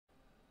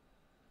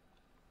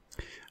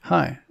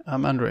Hi,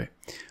 I'm Andre.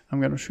 I'm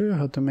going to show you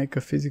how to make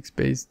a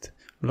physics-based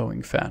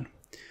blowing fan.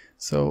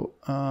 So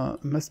I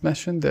must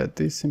mention that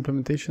this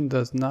implementation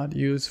does not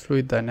use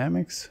fluid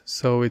dynamics,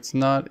 so it's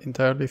not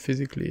entirely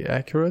physically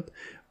accurate,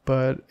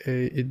 but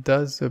it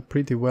does a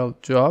pretty well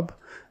job.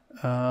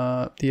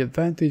 The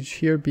advantage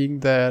here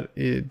being that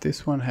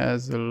this one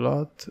has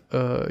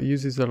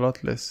uses a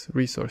lot less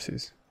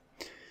resources.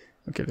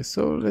 Okay,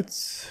 so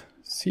let's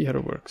see how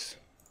it works.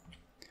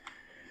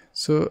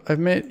 So I've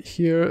made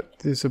here,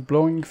 there's a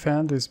blowing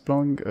fan, there's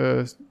blowing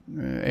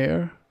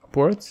air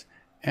upwards,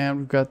 and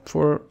we've got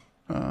four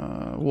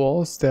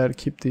walls that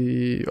keep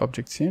the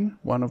objects in,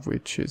 one of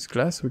which is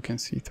glass, we can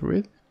see through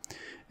it.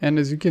 And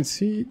as you can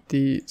see,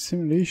 the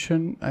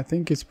simulation, I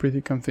think, is pretty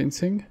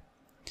convincing.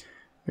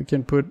 We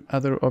can put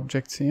other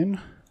objects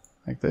in,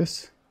 like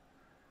this,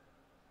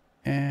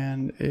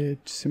 and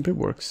it simply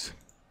works.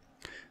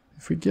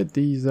 If we get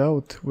these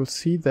out, we'll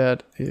see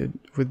that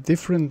with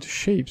different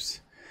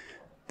shapes,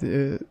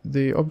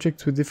 the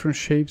objects with different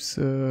shapes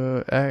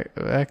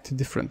act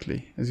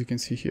differently, as you can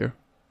see here.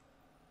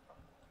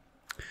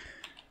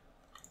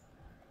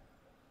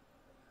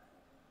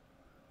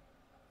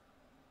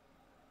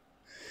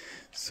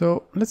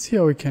 So let's see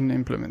how we can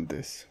implement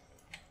this.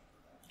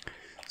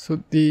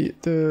 So the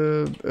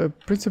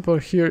principle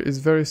here is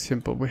very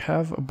simple. We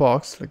have a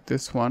box like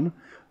this one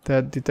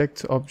that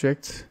detects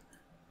objects,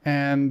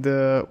 and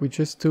we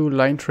just do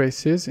line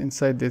traces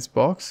inside this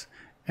box,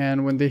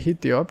 and when they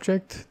hit the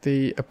object,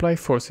 they apply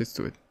forces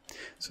to it.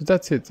 So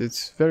that's it.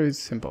 It's very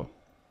simple.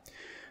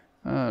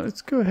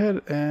 Let's go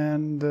ahead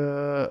and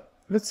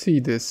let's see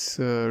this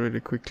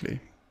really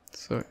quickly.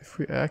 So if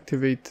we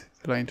activate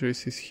the line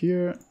traces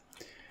here,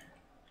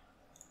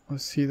 we'll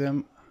see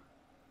them.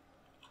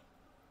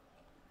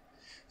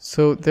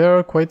 So there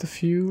are quite a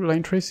few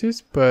line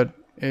traces, but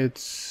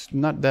it's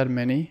not that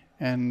many,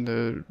 and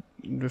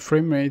the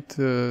frame rate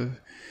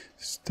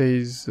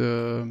stays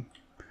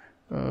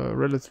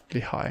relatively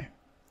high.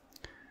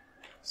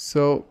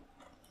 So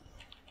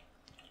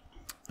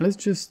let's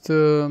just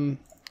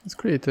let's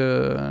create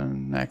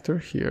an actor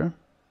here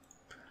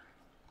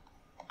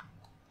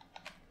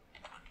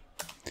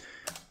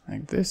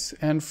like this,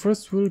 and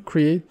first we'll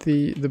create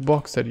the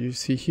box that you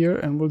see here,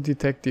 and we'll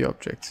detect the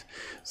objects.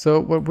 So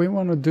what we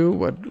want to do,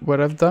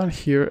 what I've done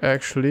here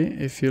actually,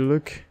 if you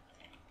look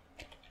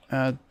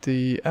at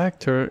the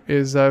actor,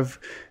 is I've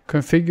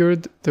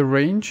configured the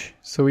range,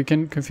 so we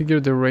can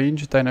configure the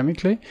range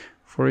dynamically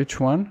for each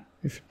one.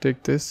 If you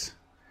take this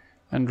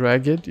and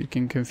drag it, you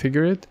can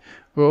configure it.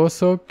 We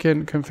also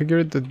can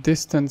configure the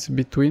distance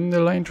between the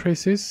line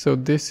traces, so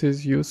this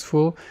is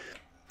useful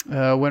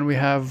when we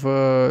have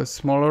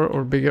smaller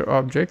or bigger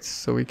objects,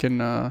 so we can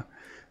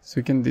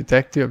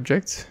detect the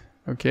objects.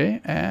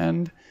 Okay,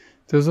 and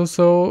there's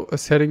also a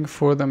setting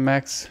for the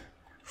max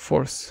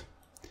force.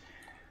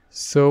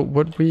 So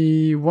what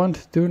we want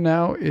to do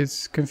now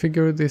is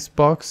configure this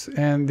box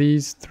and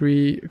these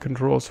three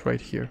controls right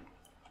here.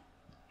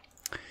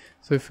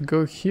 So if we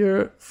go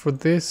here, for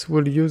this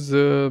we'll use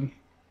a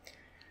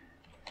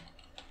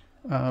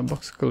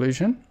box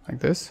collision like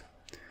this.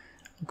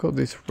 We'll call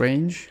this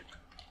range.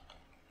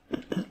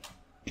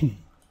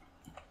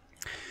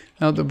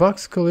 Now the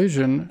box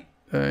collision,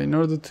 in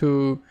order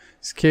to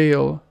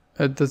scale,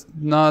 does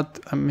not,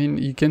 I mean,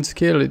 you can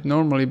scale it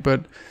normally,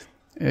 but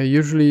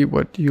usually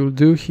what you'll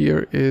do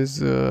here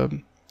is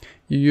you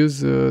use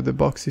the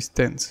box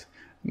extents.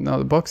 Now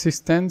the box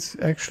extents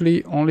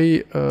actually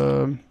only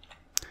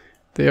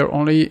they are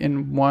only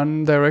in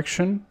one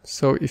direction.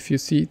 So if you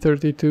see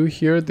 32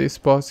 here, this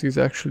box is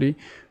actually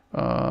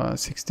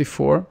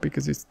 64,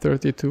 because it's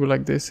 32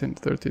 like this and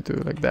 32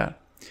 like that.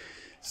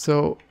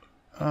 So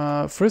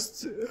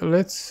first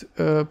let's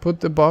put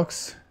the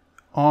box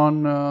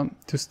on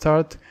to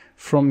start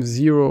from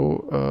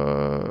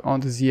 0 on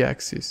the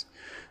z-axis.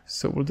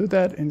 So we'll do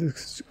that in the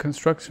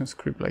construction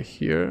script like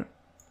here.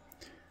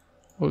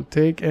 We'll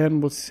take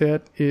and we'll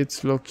set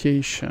its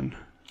location,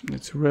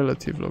 its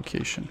relative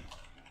location,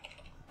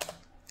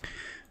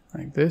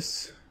 like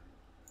this.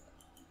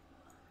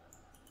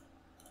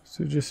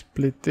 So just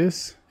split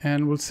this,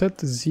 and we'll set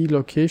the z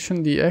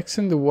location. The x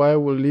and the y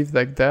will leave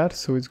like that,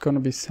 so it's going to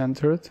be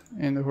centered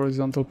in the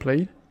horizontal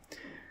plane.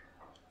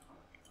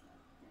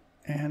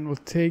 And we'll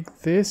take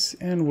this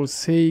and we'll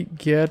say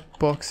get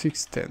box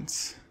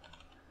extents,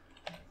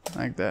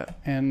 like that.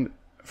 And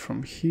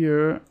from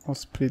here I'll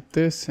split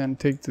this and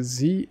take the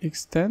z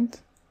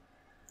extent,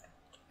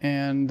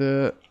 and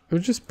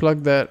we'll just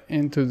plug that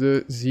into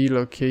the z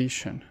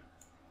location,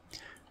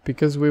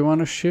 because we want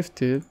to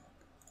shift it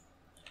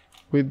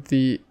with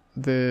the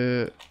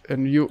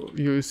and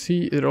you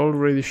see it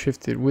already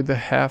shifted with the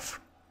half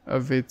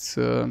of its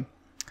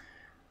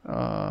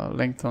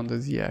length on the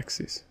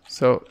z-axis.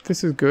 So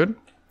this is good,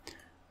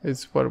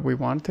 it's what we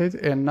wanted,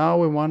 and now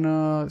we want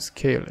to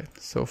scale it.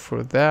 So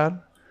for that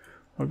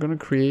we're going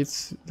to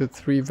create the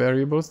three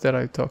variables that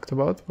I talked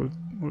about.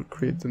 We'll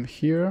create them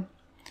here.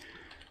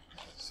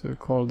 So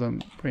call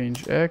them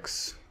range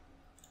x,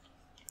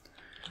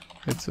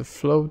 it's a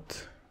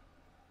float,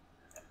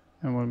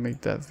 and we'll make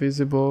that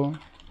visible.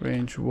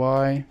 range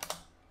y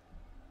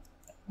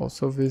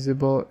also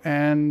visible,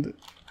 and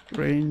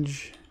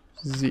range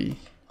z.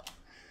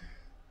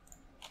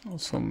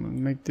 Also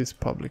make this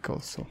public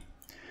also.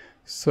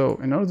 So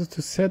in order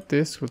to set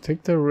this, we'll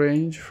take the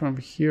range from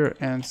here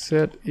and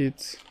set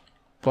its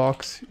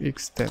box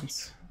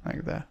extents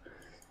like that.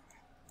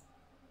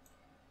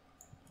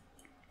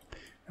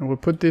 And we'll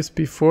put this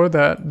before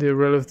that, the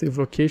relative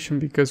location,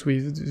 because we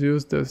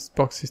used the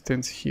box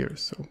extents here.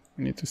 So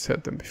we need to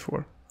set them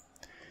before.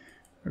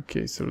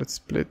 Okay, so let's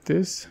split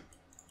this.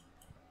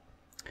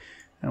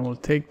 And we'll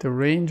take the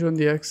range on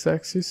the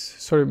x-axis.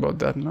 Sorry about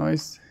that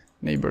noise.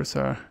 Neighbors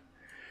are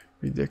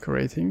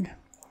redecorating.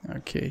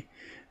 Okay.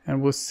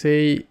 And we'll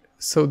say,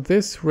 so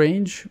this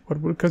range, what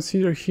we'll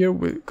consider here,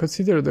 we'll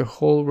consider the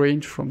whole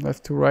range from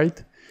left to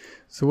right.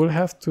 So we'll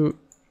have to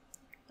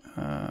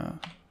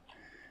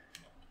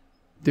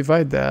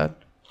divide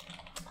that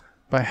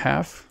by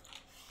half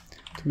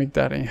to make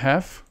that in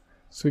half,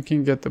 so we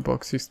can get the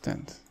box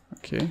extent.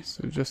 Okay,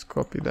 so just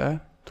copy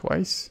that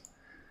twice,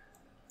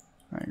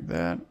 like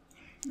that.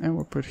 And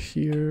we'll put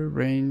here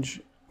range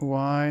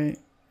y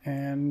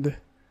and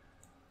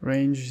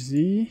range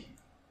z.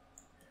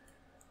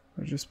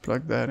 I'll just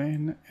plug that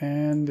in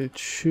and it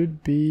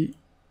should be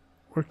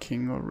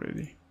working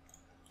already.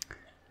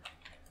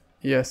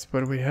 Yes,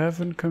 but we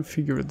haven't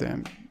configured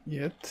them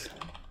yet.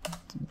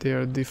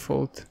 Their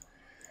default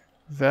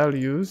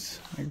values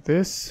like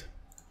this.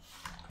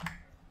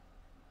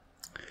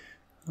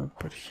 I'll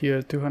put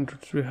here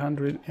 200,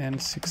 300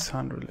 and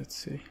 600, let's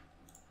see.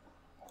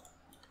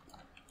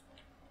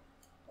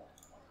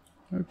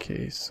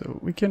 Okay, so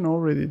we can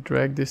already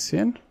drag this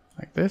in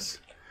like this.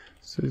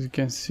 So as you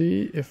can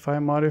see, if I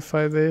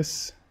modify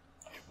this,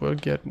 it will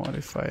get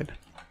modified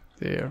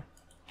there.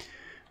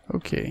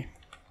 Okay.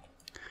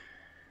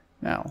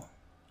 Now,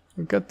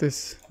 we've got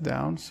this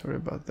down. Sorry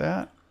about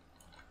that.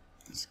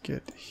 Let's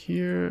get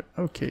here.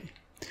 Okay.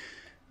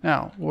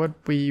 Now, what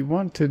we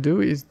want to do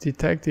is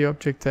detect the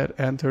object that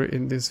enter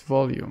in this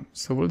volume.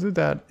 So we'll do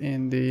that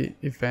in the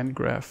event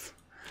graph.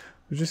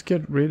 We'll just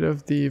get rid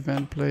of the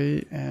event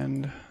play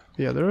and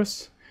the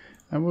others.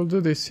 And we'll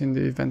do this in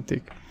the event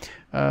tick.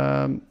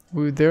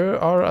 There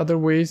are other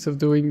ways of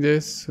doing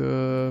this,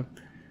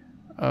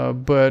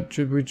 but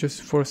we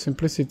just, for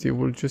simplicity,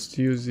 we'll just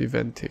use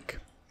event tick.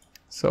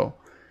 So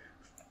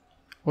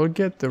we'll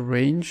get the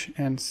range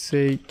and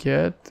say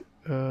get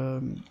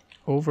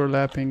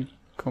overlapping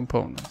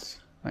components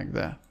like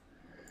that.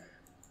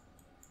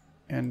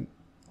 And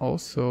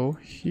also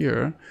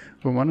here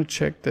we want to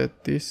check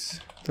that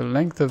the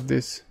length of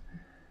this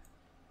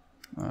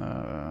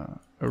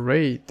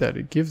array that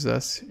it gives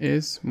us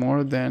is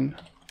more than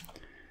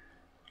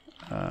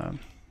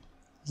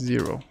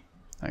 0,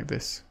 like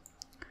this.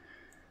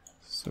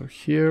 So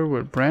here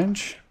we'll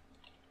branch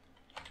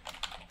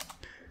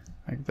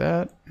like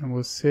that, and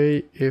we'll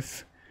say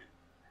if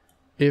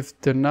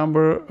the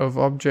number of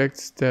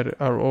objects that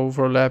are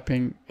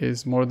overlapping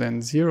is more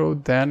than 0,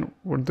 then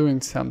we're doing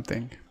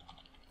something,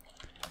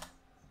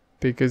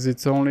 because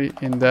it's only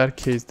in that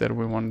case that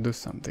we want to do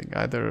something.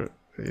 Either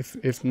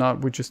if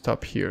not, we just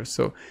stop here.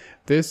 So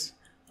this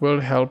will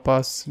help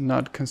us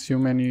not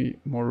consume any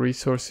more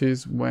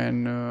resources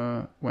when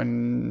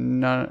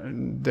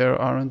there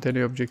aren't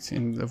any objects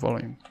in the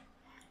volume.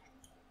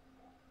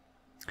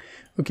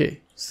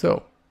 Okay,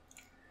 so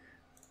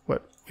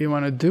what we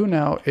want to do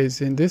now is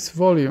in this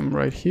volume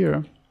right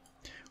here,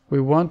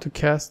 we want to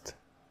cast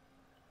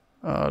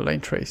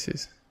line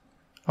traces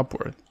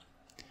upward.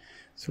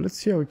 So let's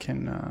see how we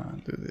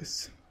can do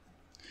this.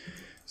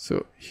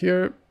 So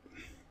here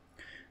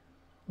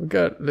we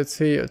got, let's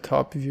say, a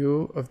top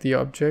view of the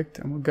object,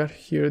 and we got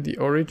here the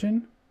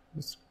origin.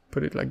 Let's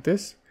put it like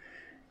this.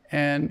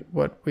 And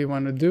what we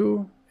want to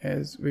do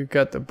is we've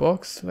got the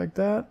box like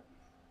that.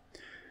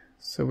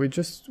 So we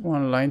just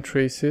want line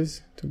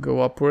traces to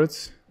go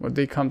upwards when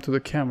they come to the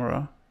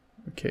camera.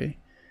 Okay,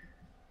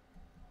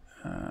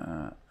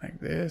 like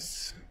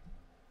this,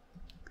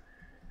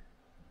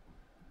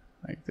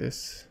 like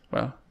this.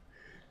 Well,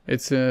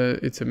 it's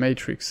a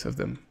matrix of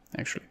them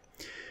actually.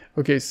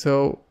 Okay,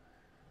 so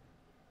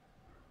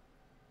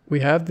we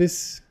have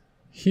this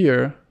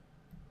here,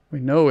 we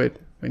know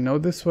it, we know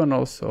this one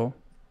also.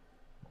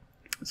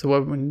 So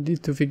what we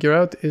need to figure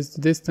out is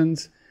the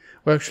distance.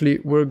 Well, actually,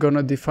 we're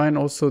gonna define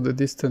also the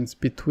distance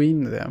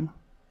between them,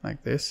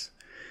 like this.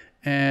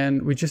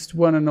 And we just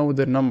wanna know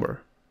the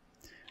number,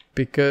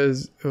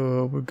 because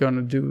we're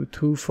gonna do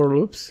 2 for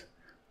loops,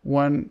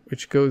 one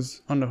which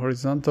goes on the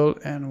horizontal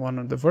and one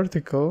on the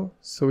vertical,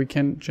 so we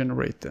can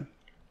generate them.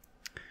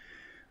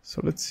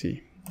 So let's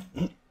see.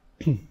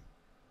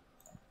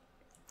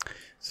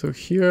 So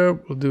here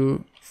we'll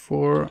do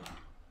for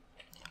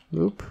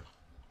loop,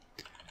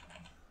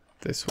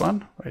 this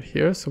one right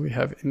here. So we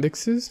have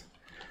indexes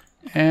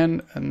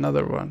and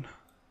another one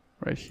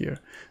right here.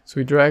 So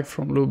we drag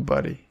from loop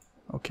body,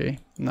 okay,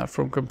 not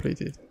from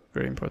completed,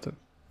 very important.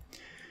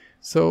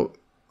 So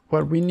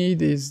what we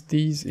need is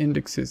these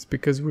indexes,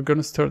 because we're going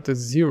to start at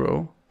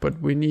 0, but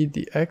we need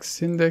the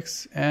x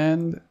index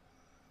and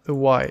the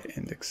y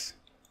index.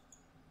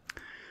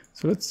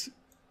 So let's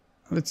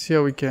see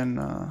how we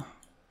can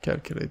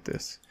calculate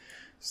this.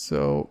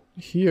 So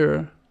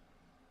here,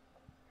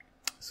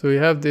 so we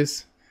have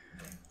this.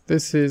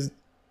 This is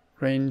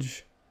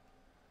range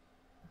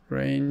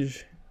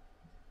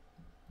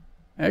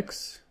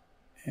X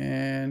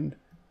and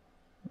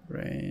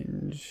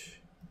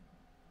range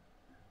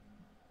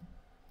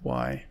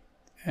Y,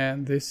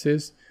 and this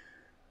is,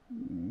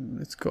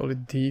 let's call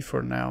it D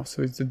for now.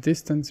 So it's the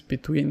distance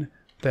between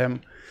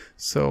them.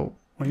 So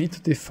we need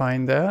to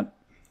define that,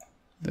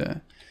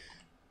 the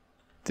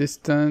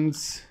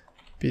distance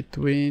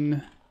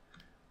between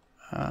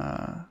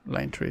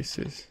line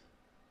traces.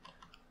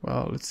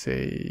 Well, let's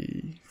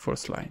say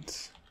force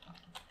lines,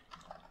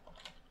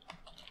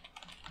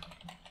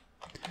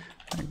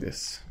 like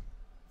this.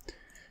 You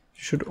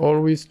should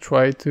always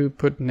try to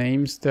put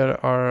names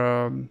that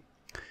are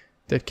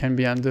that can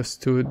be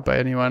understood by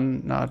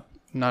anyone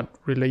not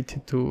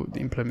related to the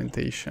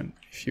implementation,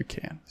 if you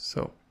can.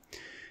 So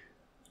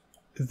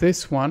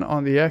this one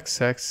on the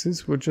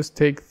x-axis, we'll just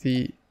take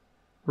the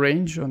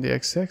range on the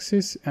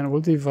x-axis and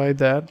we'll divide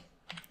that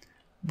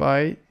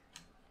by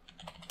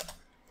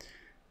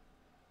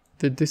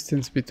the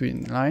distance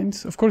between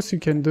lines. Of course, you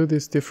can do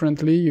this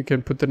differently. You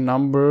can put the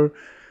number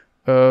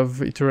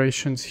of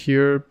iterations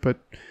here, but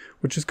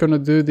we're just gonna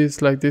do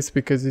this like this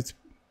because it's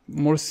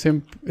more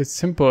it's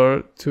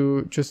simpler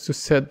to just to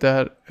set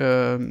that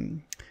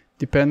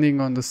depending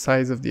on the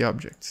size of the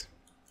objects.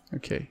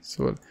 Okay,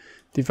 so we'll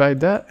divide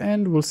that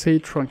and we'll say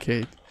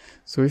truncate.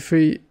 So if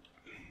we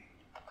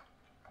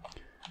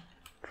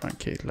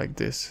truncate like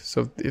this,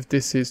 so if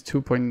this is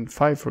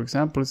 2.5 for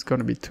example, it's going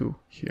to be 2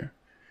 here.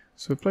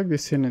 So plug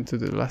this in into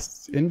the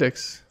last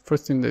index.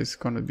 First index is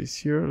going to be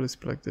 0. Let's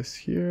plug this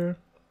here,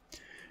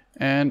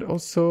 and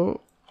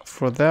also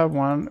for that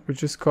one we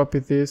just copy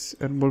this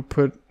and we'll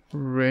put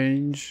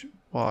range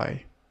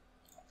Y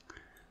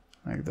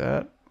like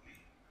that,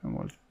 and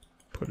we'll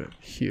put it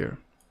here.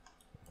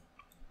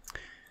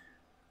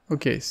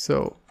 Okay,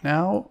 so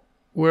now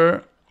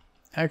we're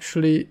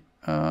actually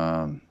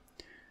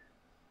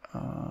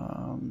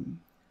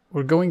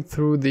we're going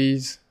through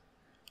these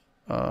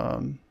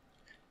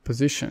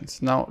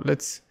positions. Now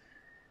let's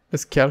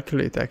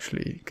calculate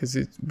actually, because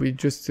we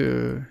just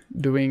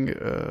doing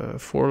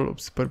for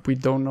loops, but we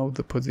don't know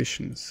the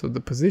positions. So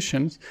the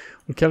positions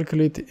we'll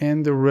calculate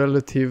in the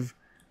relative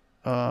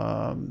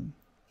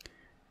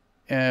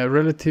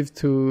relative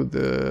to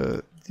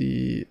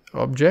the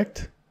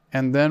object,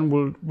 and then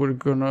we're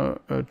gonna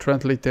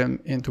translate them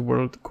into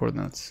world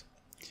coordinates.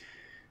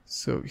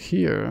 So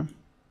here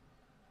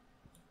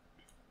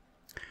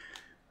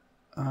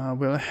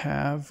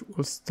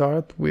we'll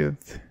start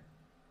with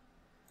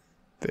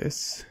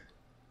this,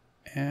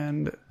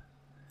 and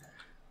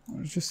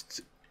I'll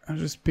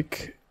just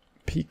pick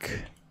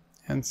peek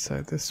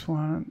inside this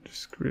one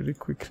just really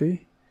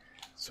quickly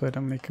so I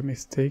don't make a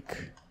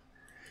mistake.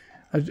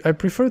 I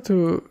prefer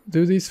to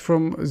do this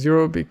from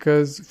 0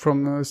 because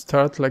from the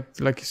start, like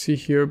you see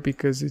here,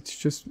 because it's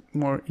just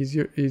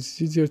it's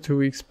easier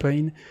to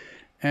explain,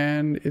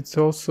 and it's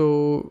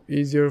also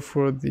easier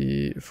for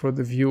the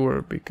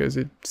viewer because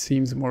it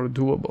seems more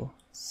doable.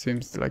 It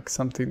seems like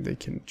something they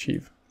can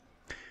achieve.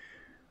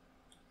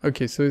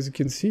 Okay, so as you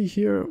can see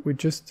here, we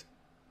just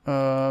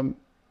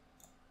we're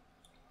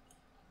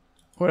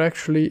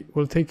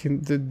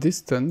taking the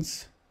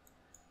distance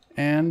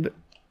and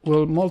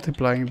we're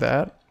multiplying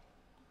that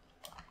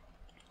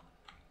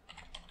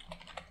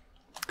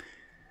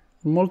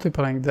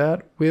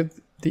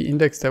with the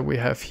index that we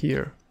have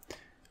here.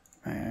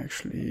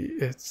 Actually,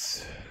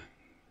 it's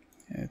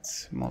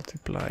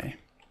multiply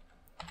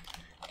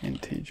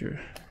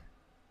integer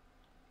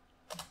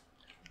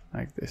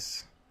like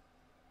this.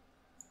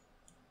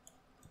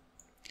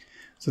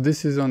 So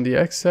this is on the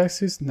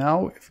x-axis. Now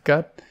we've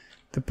got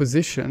the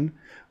position.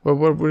 Well,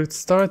 what we're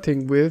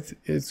starting with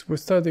is we're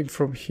starting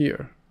from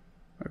here.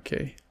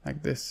 Okay,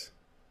 like this.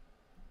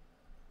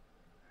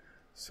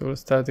 So we're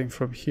starting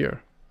from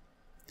here,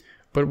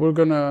 but we're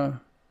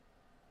gonna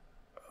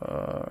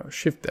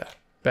shift that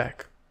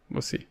back.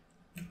 We'll see.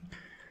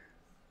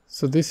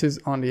 So this is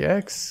on the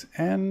x,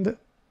 and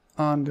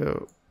on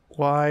the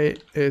y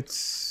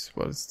it's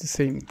the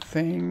same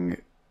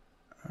thing.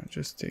 I'll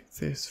just take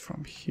this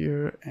from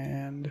here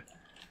and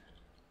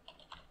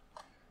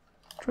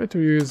try to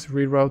use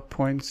reroute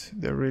points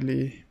that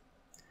really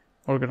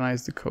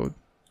organize the code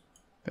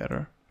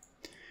better.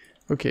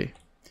 Okay,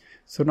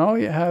 so now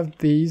you have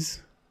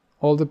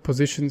all the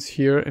positions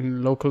here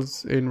in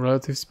locals in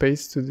relative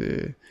space to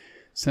the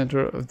center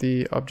of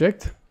the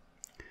object,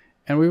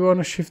 and we want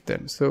to shift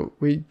them. So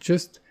we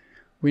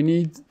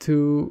need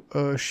to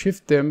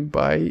shift them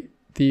by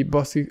the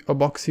box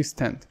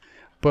extent,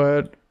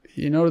 but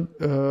you know,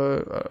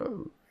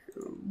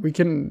 we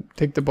can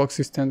take the box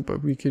extent,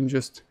 but we can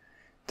just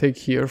take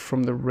here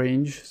from the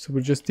range. So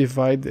we just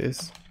divide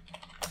this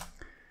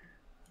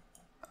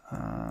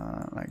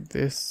like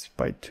this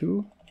by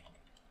 2,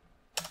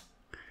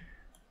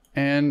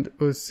 and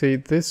we'll say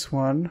this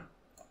one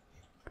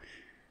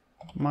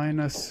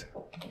minus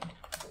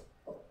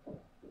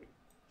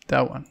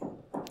that one.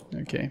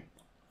 Okay,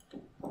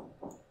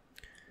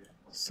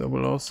 So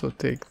we'll also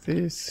take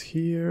this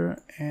here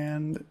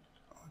and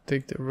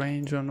take the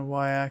range on the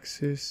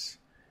y-axis,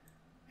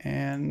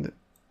 and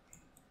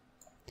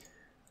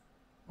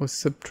we'll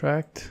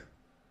subtract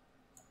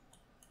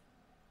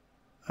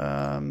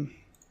from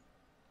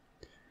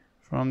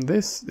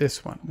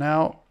this one.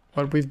 Now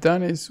what we've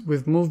done is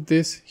we've moved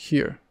this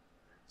here,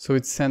 so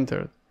it's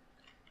centered.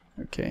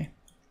 Okay,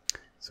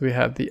 so we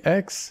have the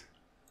x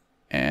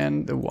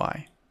and the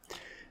y.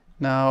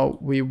 Now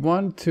we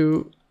want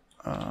to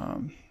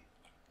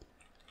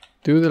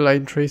do the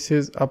line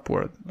traces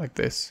upward like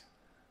this.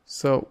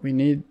 So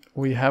we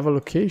have a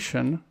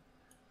location,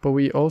 but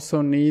we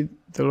also need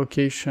the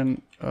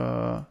location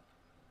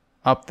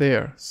up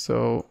there,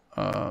 so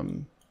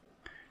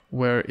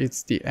where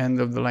it's the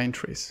end of the line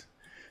trace.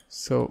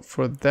 So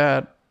for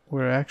that,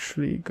 we're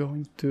actually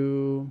going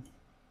to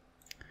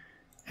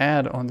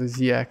add on the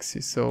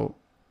z-axis. So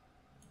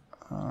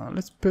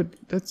let's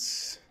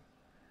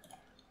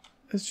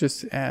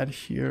just add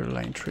here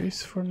line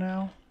trace for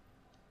now,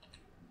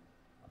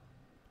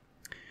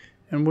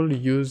 and we'll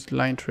use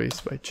line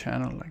trace by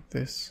channel like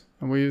this,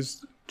 and we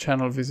use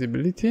channel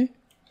visibility,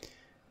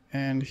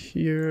 and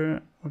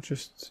here we'll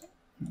just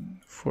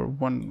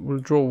we'll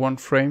draw one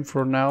frame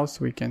for now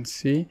so we can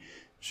see.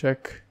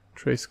 Check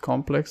trace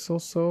complex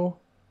also,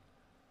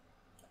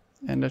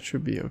 and that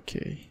should be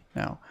okay.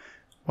 Now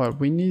what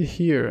we need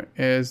here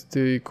is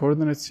the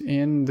coordinates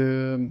in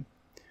the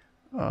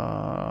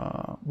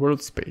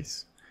world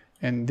space,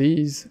 and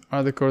these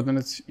are the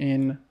coordinates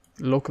in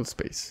local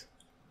space,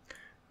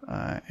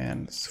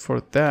 and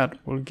for that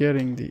we're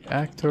getting the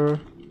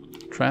actor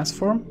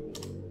transform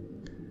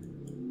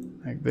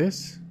like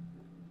this,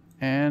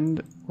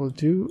 and we'll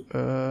do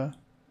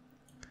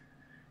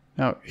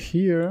now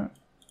here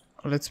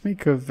let's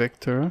make a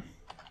vector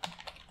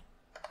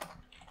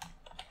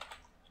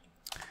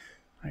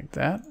like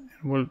that,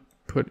 and we'll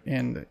put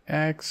in the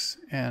x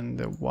and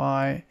the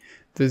y.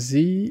 The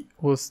z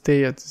will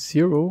stay at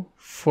 0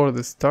 for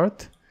the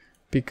start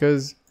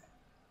because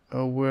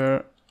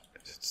we're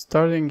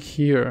starting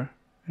here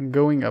and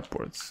going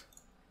upwards.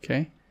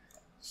 Okay,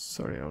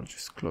 sorry, I'll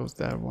just close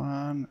that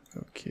one.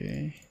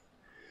 Okay,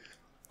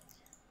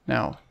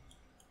 now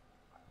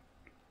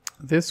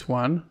this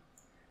one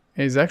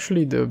is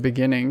actually the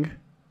beginning,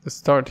 the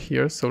start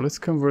here, so let's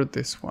convert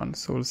this one.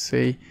 So we'll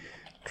say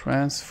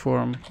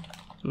transform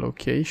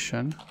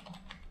location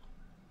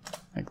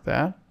like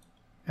that,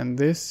 and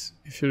this,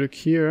 if you look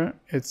here,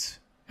 it's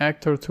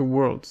actor to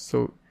world.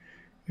 So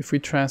if we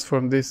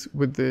transform this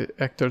with the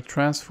actor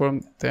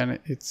transform, then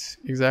it's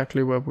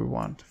exactly what we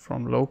want,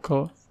 from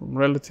local, from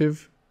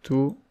relative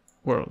to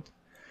world.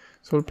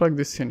 So we'll plug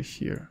this in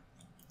here.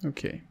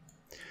 Okay,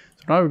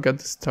 so now we've got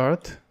the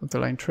start of the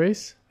line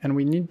trace, and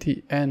we need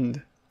the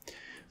end.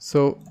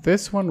 So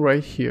this one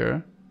right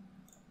here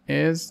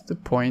is the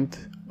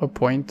point, a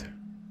point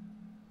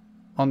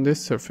on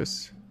this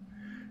surface.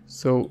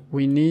 So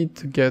we need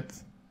to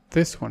get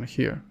this one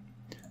here.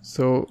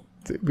 So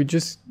we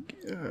just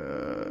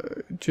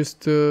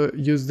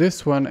use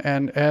this one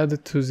and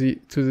add to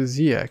the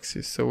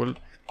z-axis. So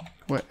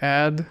we'll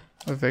add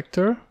a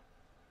vector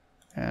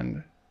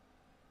and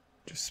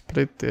just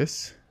split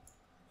this.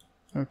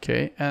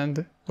 Okay,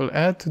 and we'll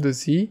add to the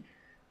z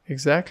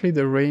exactly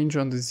the range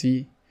on the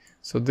z.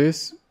 So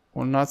this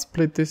will not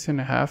split this in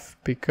half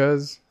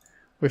because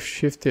we've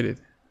shifted it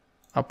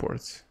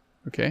upwards.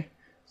 Okay,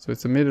 so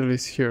it's the middle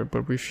is here,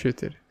 but we've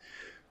shifted.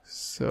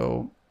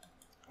 So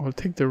we'll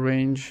take the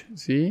range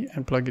z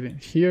and plug it in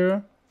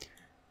here,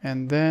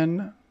 and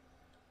then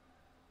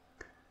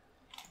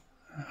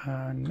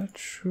I'm not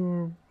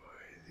sure.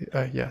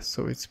 Yeah,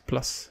 so it's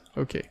plus.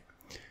 Okay,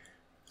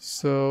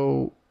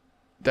 so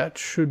that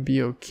should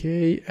be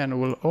okay, and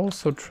we'll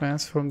also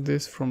transform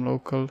this from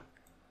local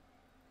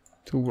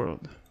to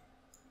world.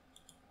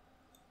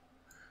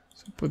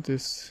 So put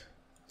this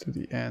to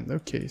the end.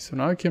 Okay, so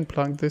now I can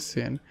plug this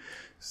in.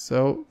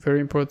 So very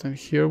important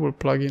here, we'll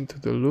plug into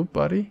the loop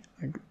body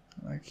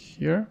like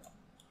here,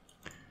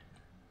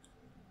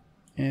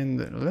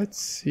 and let's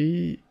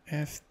see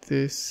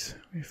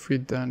if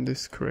we've done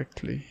this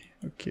correctly.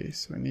 Okay,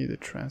 so I need a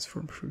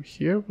transform through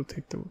here. We'll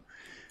take the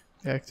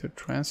actor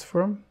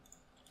transform.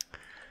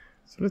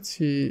 So let's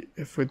see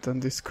if we've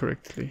done this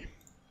correctly.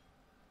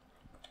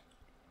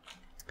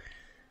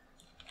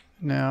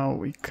 Now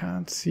we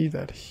can't see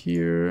that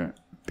here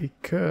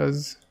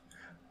because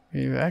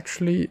we've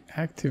actually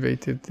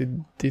activated the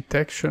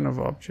detection of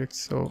objects.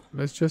 So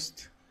we'll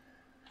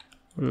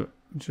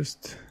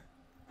just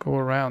go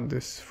around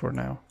this for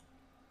now.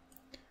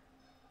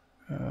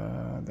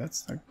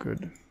 That's not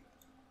good.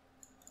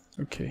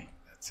 Okay,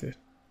 that's it.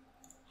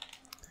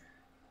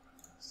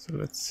 So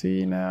let's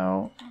see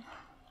now.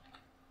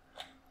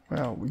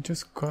 Well, we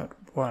just got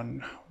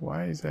one.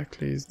 Why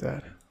exactly is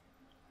that?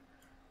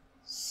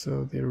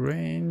 So the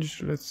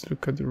range, let's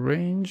look at the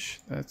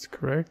range. That's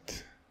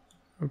correct.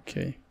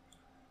 Okay.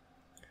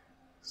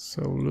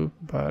 So loop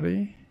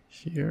body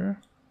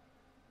here.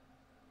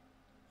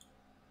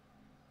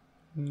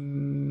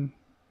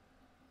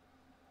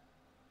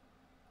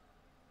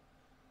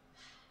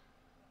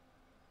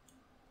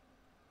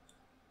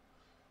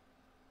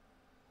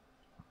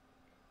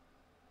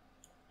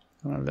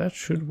 Well, that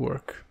should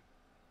work.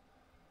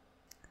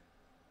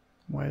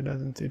 Why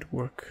doesn't it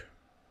work?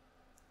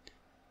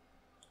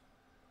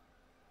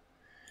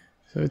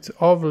 So it's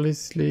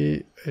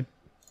obviously, it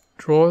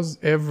draws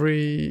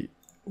every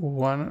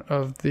one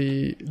of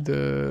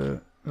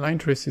the line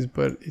traces,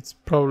 but it's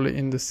probably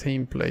in the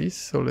same place.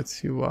 So let's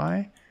see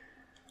why.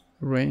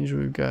 Range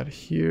we've got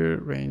here,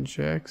 range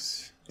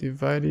X,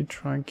 divided,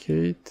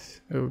 truncate,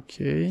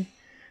 okay.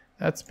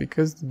 That's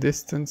because the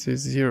distance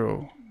is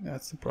 0.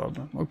 That's the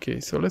problem. Okay,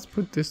 so let's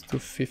put this to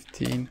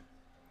 15.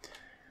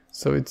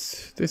 So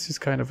this is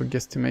kind of a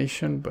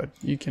guesstimation, but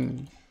you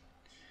can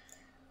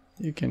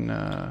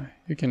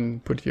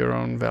put your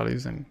own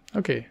values in.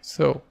 Okay,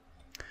 so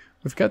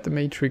we've got the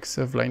matrix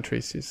of line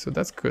traces, so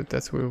that's good.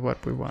 That's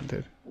what we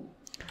wanted.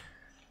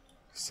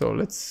 So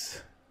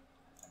let's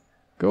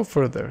go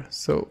further.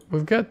 So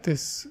we've got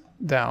this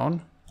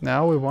down.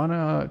 Now we want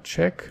to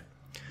check.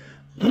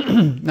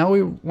 Now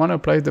we want to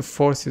apply the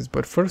forces,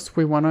 but first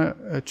we want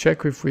to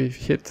check if we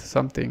hit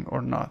something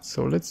or not.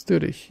 So let's do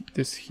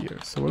this here.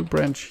 So we'll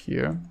branch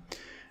here.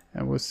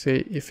 And we'll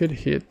say if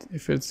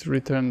it's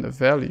returned a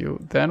value,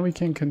 then we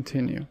can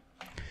continue.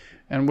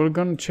 And we're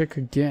going to check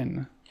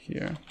again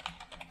here,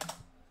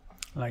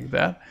 like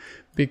that,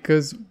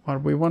 because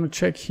what we want to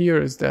check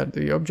here is that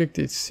the object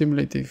is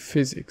simulating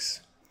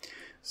physics.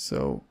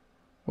 So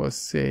we'll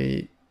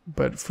say,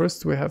 but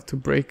first we have to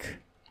break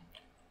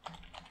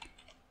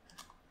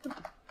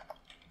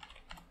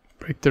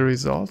the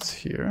results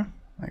here,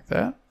 like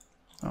that.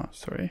 Oh,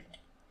 sorry.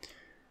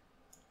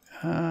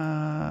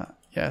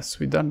 Yes,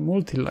 we done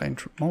multi-line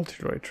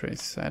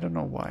trace. I don't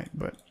know why,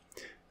 but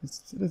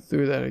let's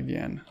do that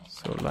again.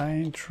 So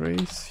line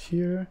trace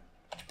here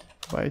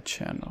by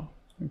channel.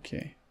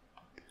 Okay.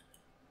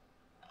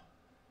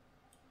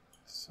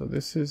 So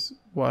this is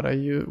what I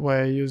use.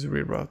 Why I use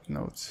reroute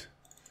nodes,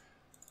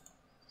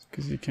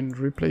 because you can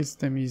replace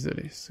them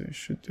easily. So you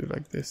should do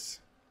like this,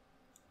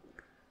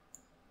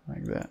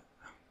 like that.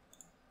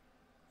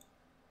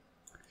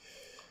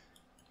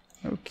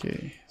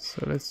 Okay.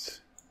 So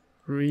let's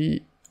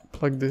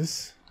plug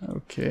this,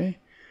 okay,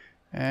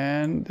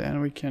 and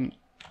then we can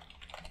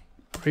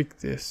break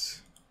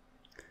this,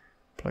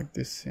 plug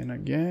this in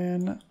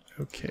again,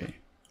 okay.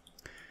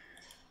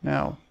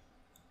 Now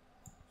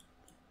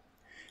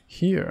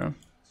here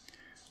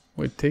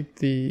we take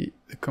the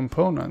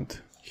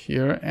component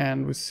here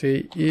and we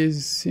say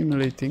is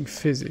simulating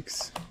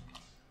physics,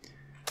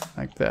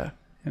 like that,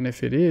 and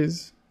if it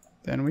is,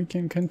 then we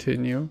can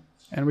continue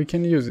and we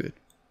can use it.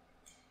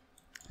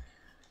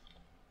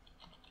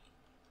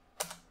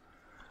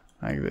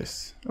 Like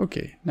this.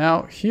 Okay,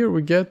 now here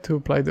we get to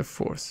apply the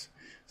force.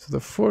 So the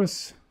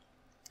force,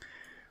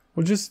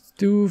 we'll just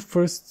do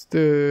first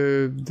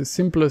the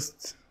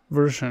simplest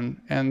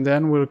version and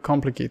then we'll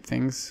complicate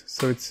things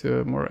so it's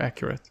more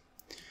accurate.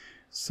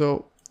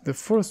 So the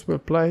force will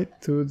apply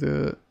to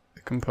the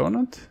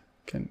component.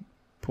 Can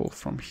pull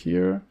from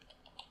here,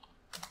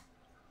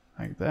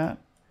 like that.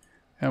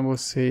 And we'll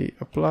say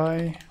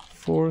apply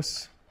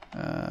force,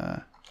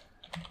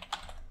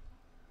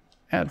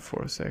 add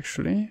force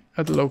actually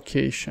at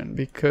location,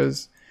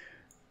 because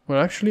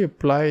we'll actually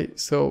apply,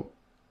 so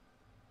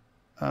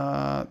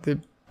the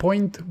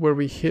point where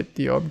we hit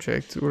the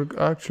object,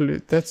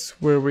 that's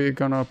where we're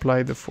gonna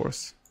apply the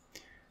force,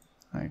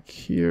 like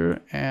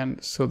here.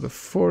 And so the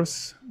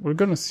force, we're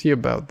gonna see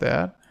about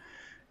that,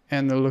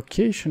 and the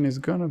location is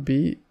gonna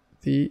be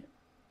the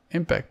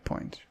impact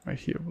point right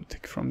here. We'll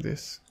take from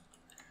this.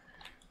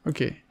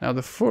 Okay, now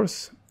the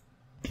force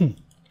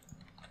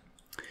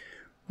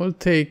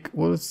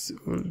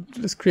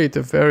let's create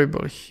a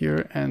variable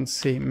here and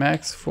say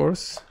max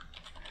force.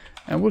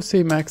 And we'll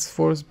say max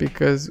force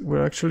because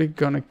we're actually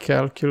gonna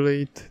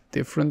calculate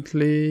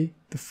differently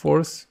the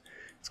force.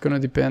 It's gonna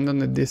depend on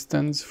the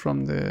distance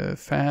from the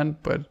fan,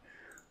 but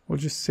we'll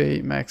just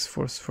say max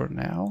force for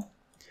now.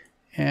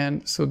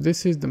 And so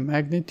this is the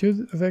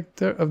magnitude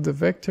vector of the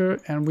vector,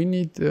 and we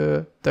need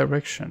the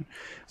direction.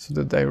 So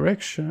the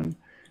direction,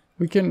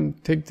 we can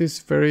take this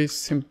very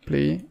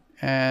simply,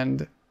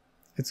 and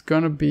it's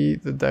gonna be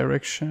the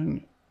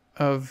direction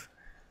of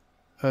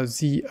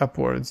z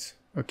upwards,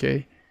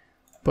 okay?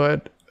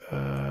 But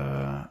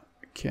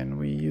can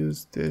we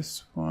use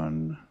this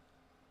one?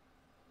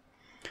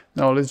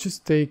 No, let's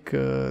just take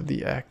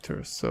the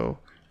actor. So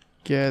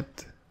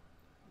get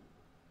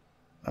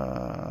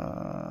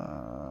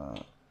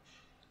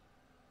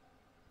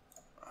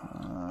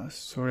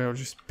sorry, I'll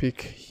just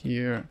pick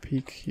here.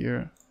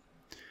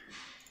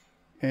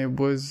 It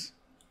was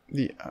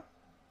the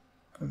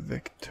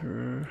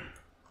vector,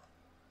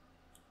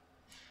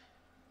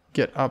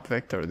 get up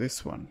vector,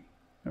 this one.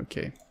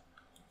 Okay,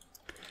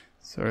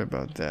 sorry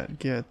about that.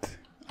 Get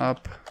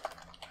up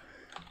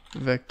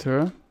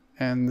vector,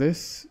 and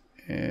this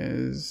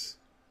is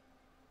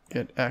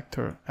get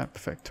actor up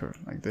vector,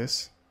 like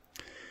this.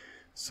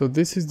 So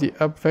this is the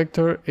up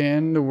vector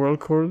in the world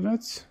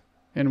coordinates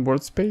in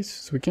world space,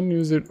 so we can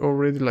use it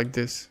already like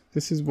this.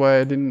 This is why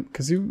I didn't,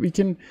 because we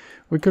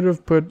could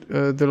have put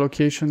the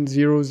location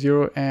 0,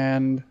 0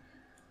 and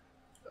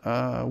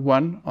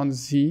 1 on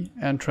Z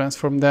and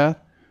transform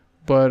that,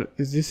 but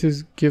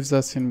this gives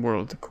us in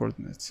world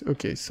coordinates.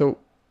 Okay, so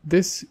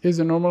this is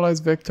a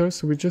normalized vector,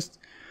 so we just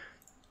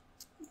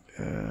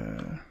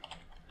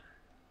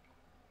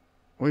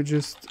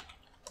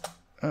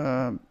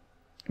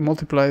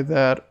multiply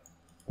that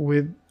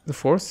with the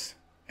force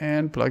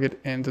and plug it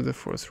into the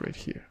force right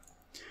here.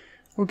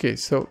 Okay,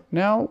 so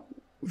now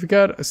we've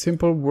got a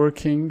simple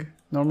working,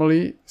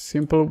 blowing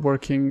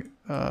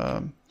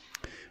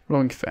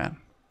fan.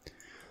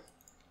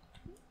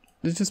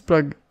 Let's just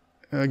plug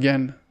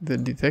again the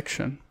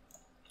detection,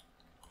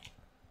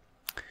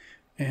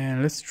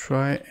 and let's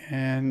try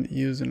and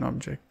use an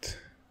object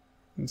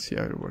and see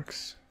how it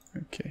works.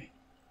 Okay,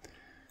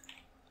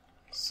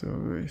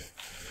 so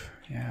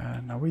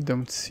now we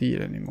don't see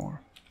it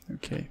anymore.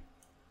 Okay,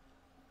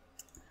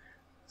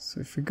 so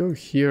if we go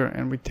here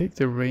and we take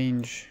the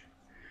range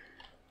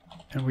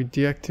and we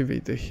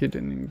deactivate the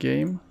hidden in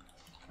game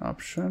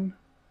option,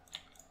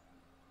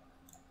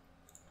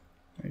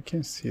 I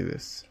can see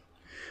this.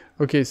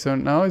 Okay, so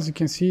now as you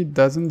can see, it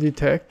doesn't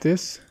detect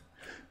this.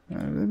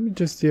 Let me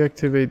just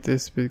deactivate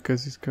this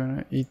because it's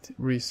gonna eat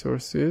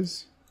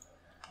resources.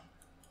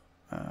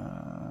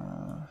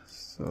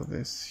 So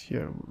this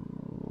here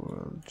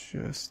will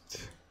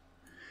just,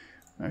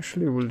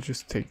 actually we'll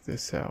just take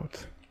this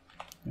out,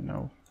 you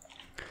know,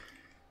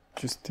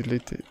 just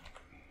delete it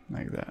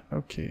like that.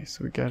 Okay,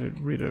 so we got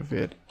rid of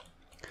it.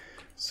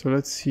 So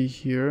let's see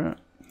here.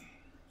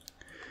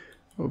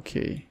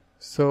 Okay,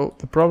 so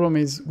the problem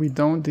is we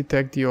don't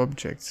detect the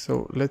object,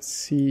 so let's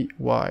see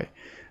why.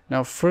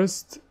 Now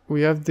first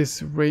we have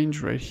this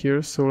range right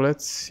here, so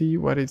let's see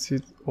what is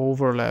it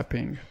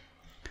overlapping.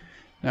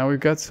 Now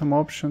we've got some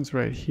options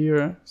right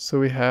here,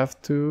 so we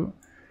have to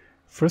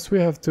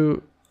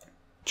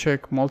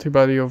check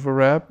multi-body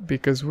overlap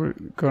because we're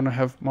gonna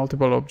have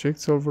multiple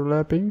objects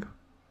overlapping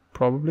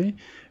probably,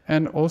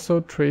 and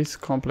also trace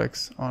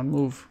complex on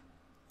move,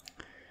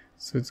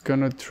 so it's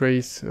gonna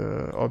trace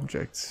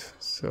objects.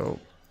 So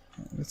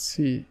let's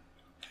see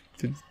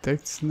if it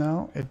detects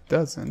now. It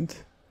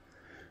doesn't.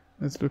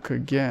 Let's look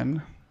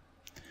again.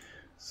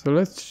 So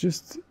let's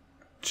just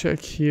check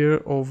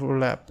here,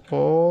 overlap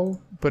all,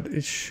 but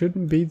it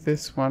shouldn't be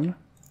this one.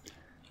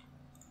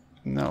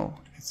 No,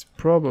 it's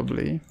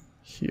probably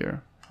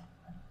here.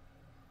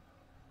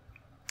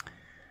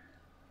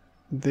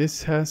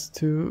 This has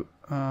to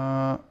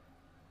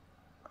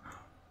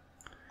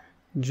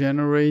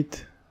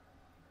generate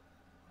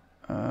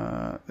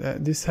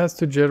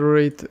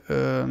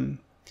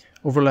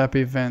overlap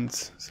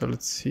events. So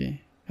let's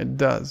see, it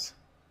does.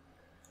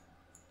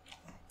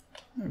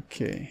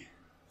 Okay,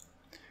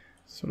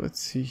 so let's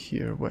see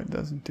here, why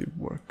doesn't it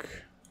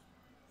work?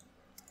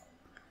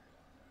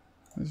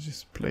 Let's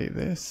just play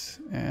this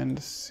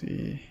and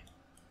see.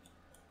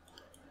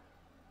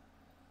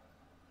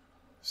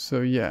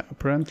 So yeah,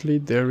 apparently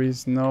there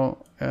is no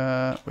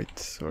wait,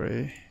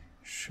 sorry,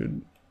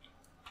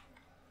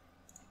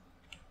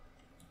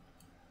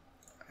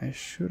 I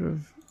should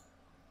have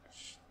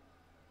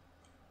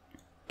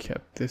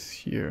kept this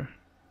here.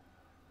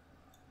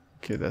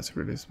 Okay, that's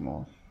really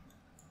small.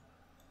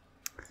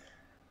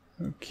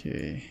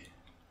 Okay,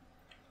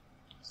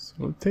 so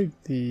we'll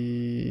take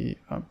the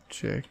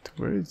object.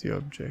 Where is the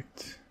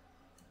object?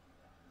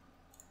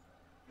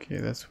 Okay,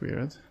 that's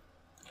weird.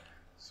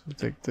 So we'll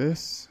take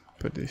this,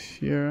 put this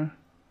here.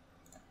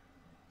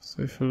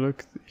 So if you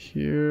look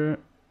here,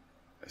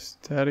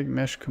 static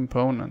mesh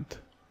component.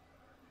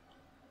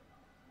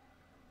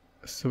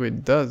 So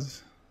it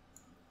does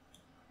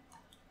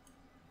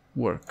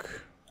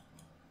work.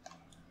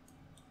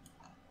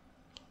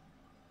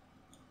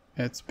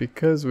 It's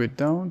because we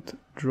don't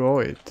draw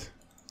it.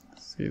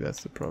 See,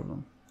 that's the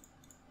problem.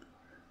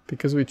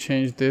 Because we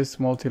changed this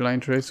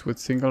multi-line trace with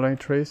single line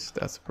trace,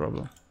 that's the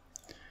problem.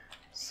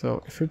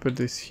 So if we put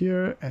this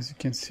here, as you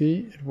can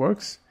see, it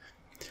works.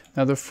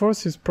 Now the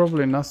force is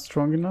probably not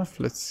strong enough.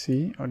 Let's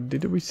see, or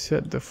did we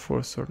set the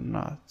force or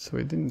not? So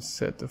we didn't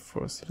set the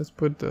force. Let's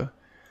put the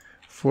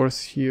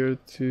force here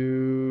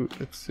to,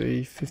 let's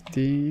say,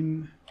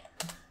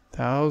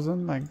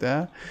 15,000, like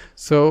that.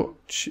 So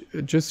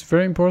just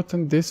very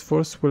important, this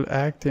force will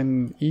act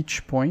in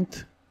each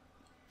point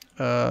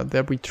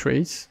that we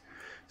trace.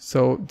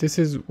 So this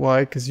is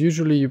why, because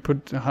usually you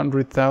put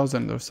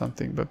 100,000 or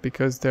something, but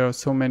because there are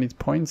so many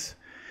points,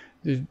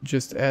 it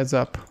just adds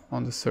up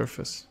on the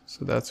surface.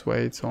 So that's why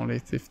it's only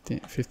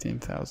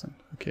 15,000.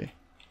 Okay,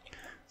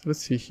 so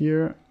let's see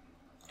here.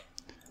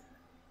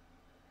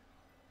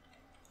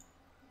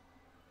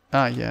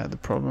 Ah, yeah, the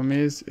problem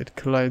is it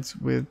collides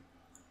with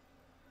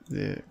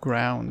the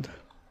ground.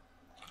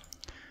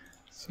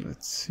 So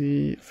let's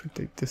see if we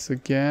take this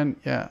again.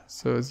 Yeah,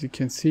 so as you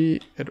can see,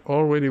 it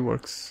already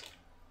works.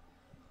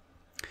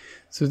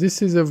 So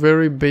this is a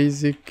very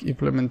basic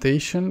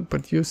implementation,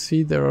 but you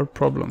see there are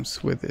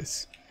problems with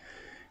this.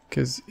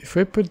 Because if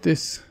I put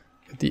this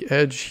at the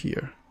edge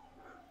here,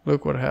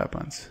 look what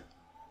happens.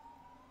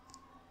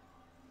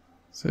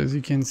 So as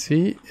you can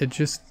see,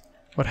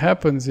 what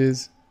happens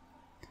is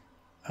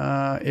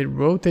it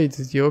rotates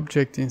the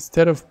object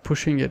instead of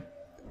pushing it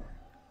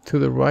to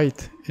the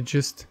right, it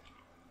just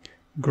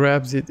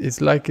grabs it.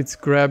 It's like it's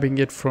grabbing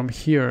it from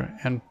here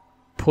and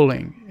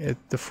pulling it.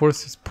 The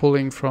force is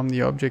pulling from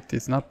the object.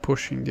 It's not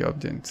pushing the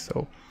object.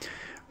 So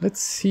let's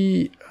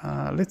see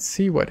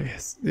what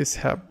this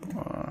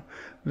happens.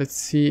 Let's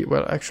see.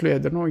 Well, actually, I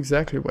don't know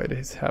exactly why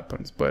this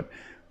happens, but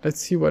let's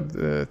see what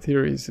the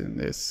theory is in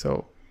this.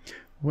 So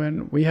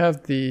when we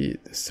have the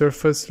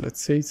surface,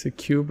 let's say it's a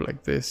cube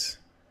like this,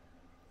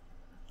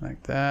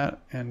 like that,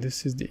 and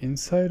this is the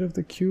inside of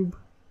the cube,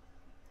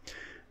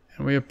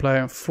 and we apply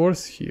a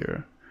force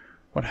here,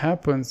 what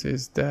happens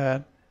is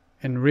that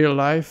in real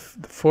life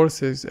the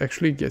forces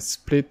actually get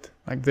split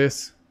like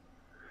this.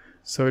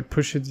 So it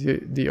pushes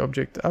the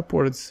object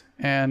upwards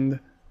and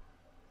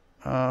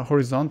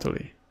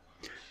horizontally.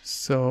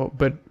 So,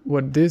 but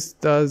what this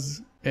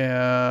does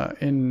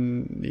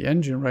in the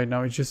engine right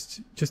now is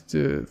just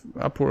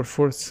upward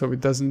force, so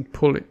it doesn't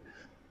pull it,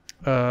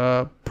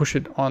 push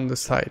it on the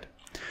side.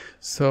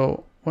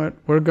 So what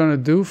we're gonna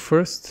do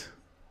first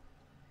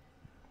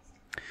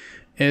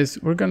is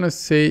we're gonna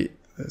say,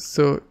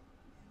 so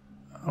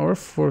our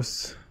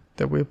force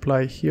that we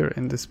apply here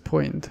in this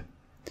point,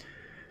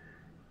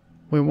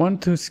 we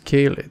want to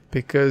scale it,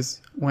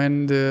 because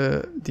when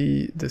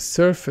the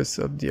surface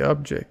of the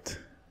object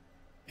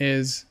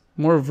is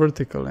more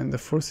vertical and the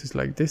force is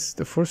like this,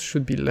 the force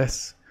should be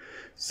less.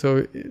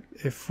 So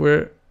if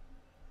we're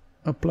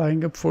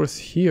applying a force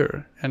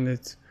here and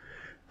it's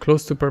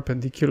close to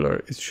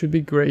perpendicular, it should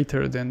be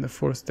greater than the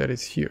force that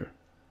is here.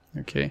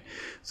 Okay,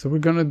 so we're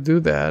gonna do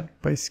that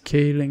by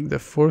scaling the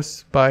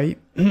force by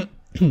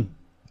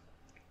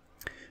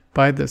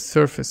by the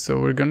surface. So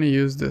we're gonna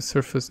use the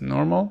surface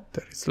normal,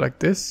 that is like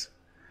this,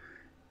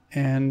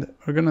 and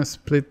we're gonna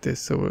split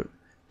this. So we're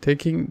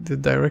taking the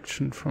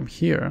direction from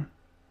here,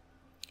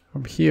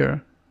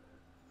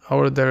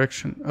 our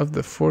direction of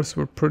the force,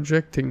 we're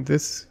projecting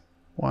this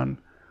one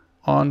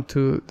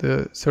onto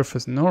the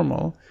surface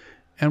normal,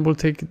 and we'll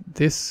take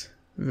this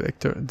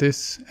vector,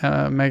 this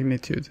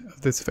magnitude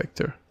of this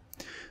vector.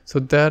 So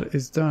that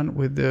is done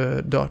with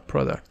the dot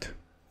product.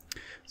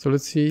 So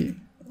let's see,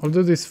 I'll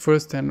do this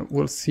first and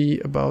we'll see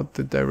about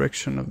the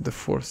direction of the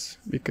force,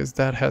 because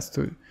that has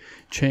to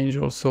change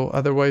also,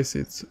 otherwise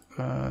it's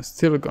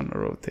still gonna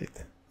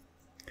rotate.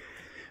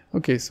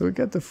 Okay, so we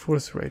got the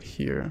force right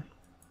here.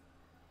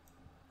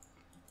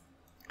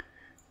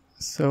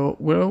 So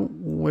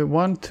we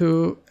want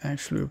to,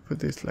 actually put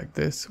this like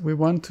this, we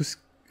want to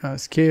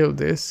scale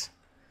this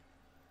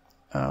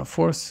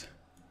force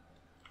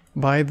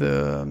by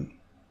the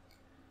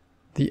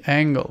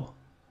angle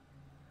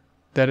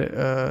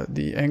that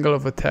the angle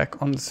of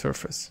attack on the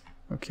surface.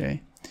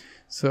 Okay,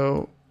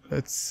 so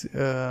let's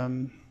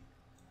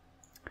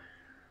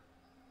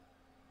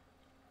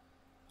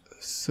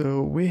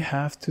so we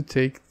have to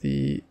take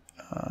the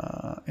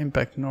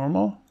impact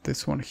normal,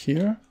 this one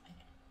here,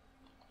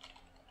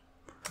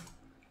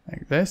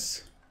 like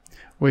this,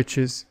 which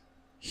is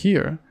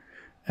here,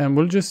 and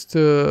we'll just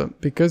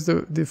because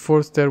the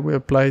force that we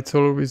apply, it's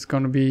always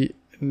going to be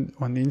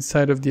on the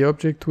inside of the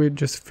object, we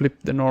just flip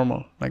the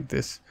normal like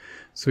this,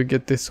 so we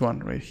get this one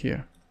right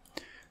here.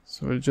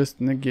 So we'll just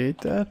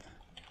negate that.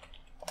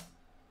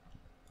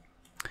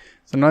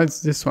 So now it's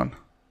this one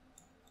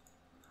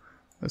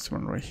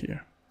right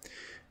here,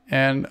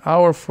 and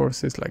our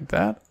force is like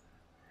that,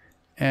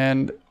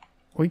 and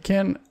we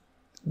can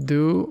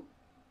do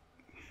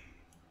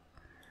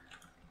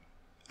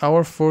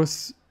our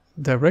force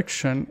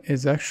direction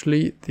is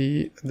actually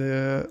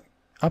the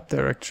up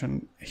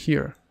direction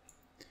here.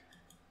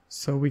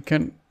 So we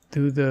can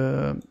do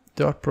the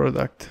dot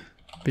product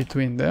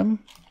between them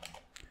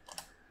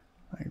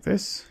like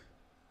this.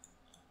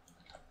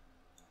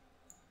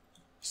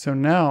 So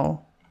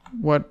now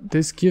what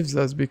this gives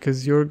us,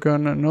 because you're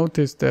gonna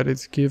notice that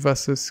it's give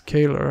us a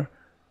scalar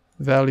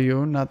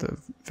value, not a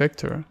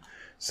vector.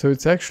 So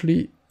it's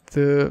actually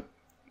the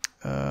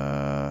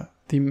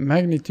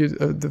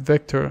magnitude of the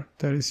vector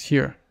that is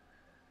here,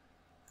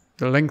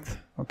 the length.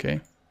 Okay,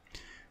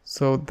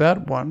 so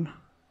that one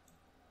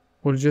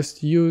we'll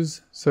just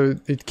use, so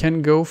it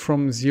can go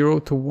from 0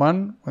 to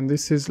 1 when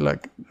this is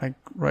like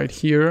right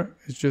here,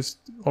 it's just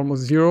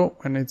almost 0.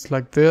 When it's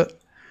like that,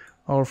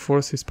 our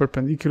force is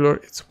perpendicular,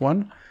 it's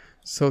 1.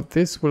 So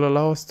this will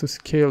allow us to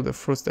scale the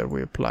force that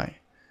we apply.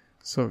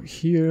 So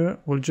here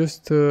we'll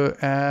just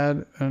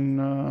add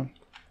an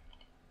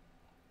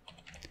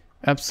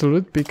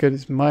absolute,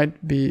 because it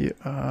might be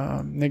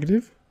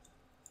negative.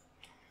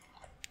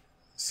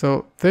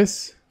 So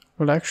this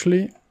will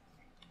actually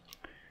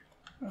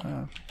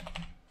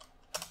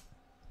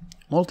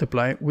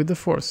multiply with the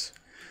force.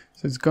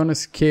 So it's gonna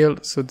scale,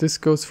 so this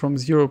goes from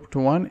 0 to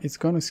 1, it's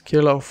gonna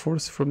scale our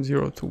force from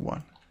 0 to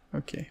 1.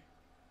 Okay.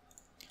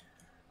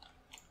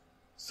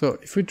 So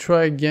if we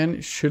try again,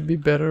 it should be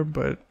better,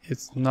 but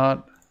it's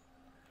not,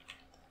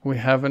 we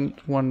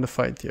haven't won the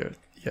fight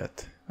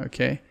yet.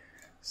 Okay.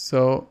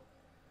 So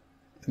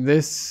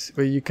this,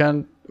 well, you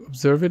can't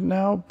observe it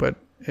now, but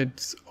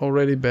it's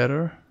already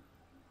better.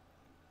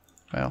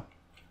 Well,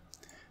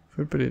 if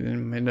we put it in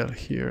the middle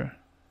here,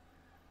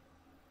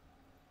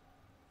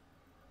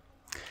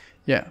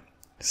 Yeah,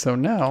 so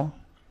now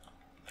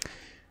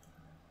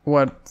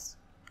what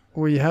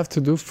we have to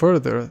do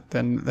further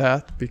than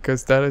that,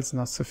 because that is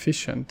not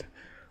sufficient,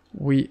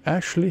 we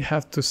actually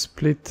have to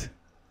split,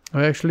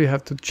 we actually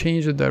have to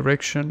change the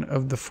direction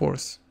of the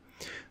force.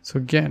 So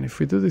again, if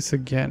we do this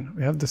again,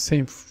 we have the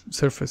same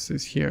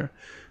surfaces here.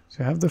 So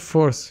we have the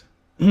force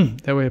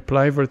that we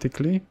apply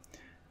vertically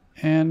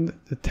and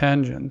the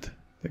tangent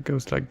that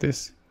goes like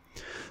this.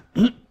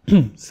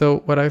 So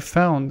what I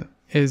found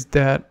is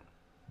that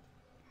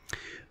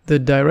the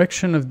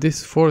direction of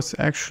this force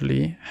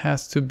actually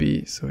has to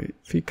be, so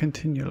if we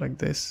continue like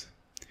this,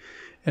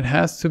 it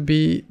has to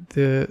be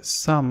the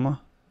sum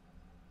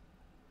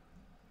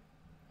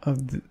of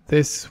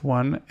this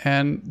one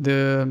and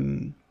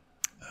the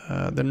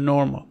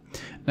normal.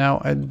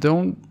 Now I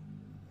don't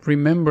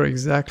remember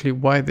exactly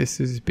why this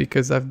is,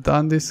 because I've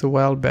done this a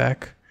while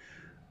back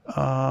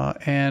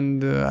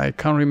and I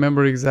can't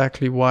remember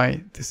exactly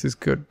why this is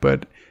good,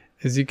 but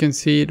as you can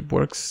see it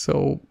works,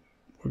 so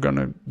we're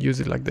gonna use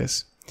it like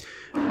this.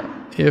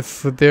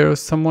 If there's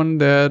someone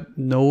that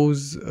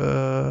knows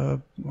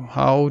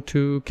how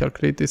to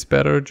calculate this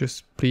better,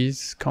 just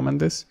please comment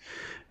this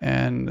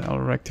and I'll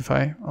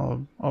rectify.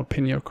 I'll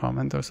pin your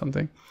comment or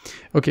something.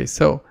 Okay,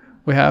 so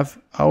we have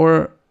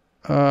our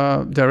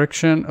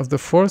direction of the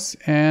force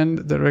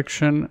and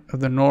direction of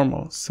the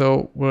normal.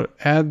 So we'll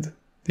add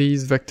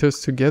these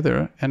vectors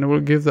together and it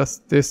will give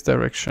us this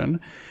direction,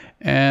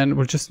 and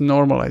we'll just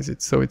normalize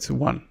it so it's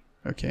 1.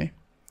 Okay,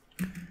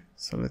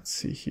 so let's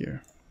see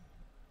here.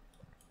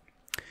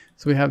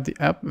 So we have the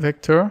up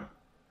vector,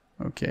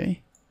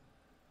 okay,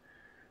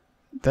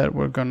 that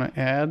we're gonna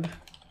add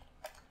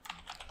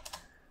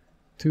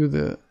to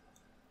the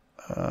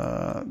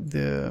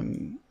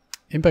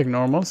impact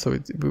normal. So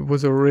it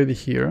was already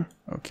here,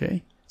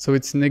 okay, so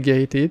it's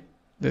negated.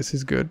 This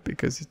is good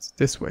because it's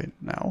this way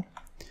now.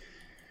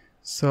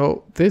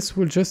 So this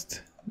will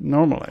just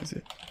normalize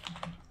it.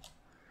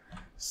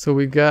 So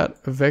we got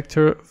a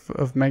vector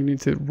of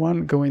magnitude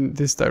 1 going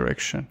this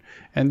direction,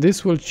 and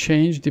this will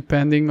change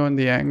depending on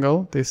the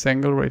angle. This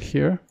angle right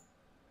here,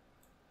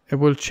 it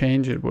will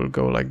change. It will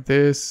go like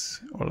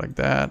this or like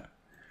that,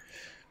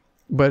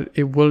 but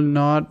it will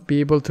not be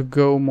able to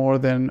go more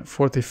than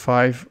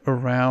 45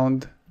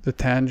 around the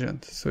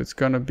tangent. So it's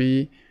going to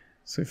be,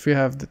 so if we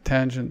have the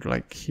tangent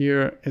like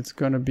here, it's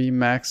going to be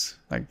max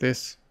like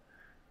this.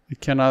 It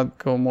cannot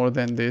go more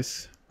than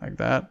this, like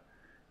that,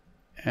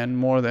 and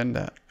more than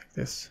that, like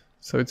this.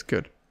 So it's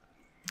good.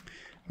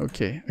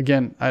 Okay,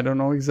 again, I don't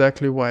know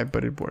exactly why,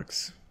 but it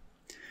works.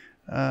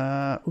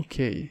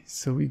 Okay,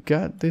 so we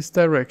got this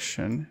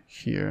direction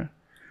here.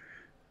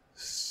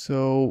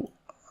 So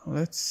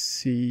let's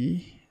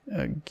see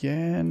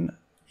again.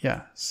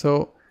 Yeah,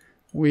 so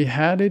we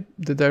had it,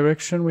 the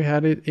direction we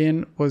had it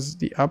in was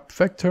the up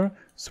vector,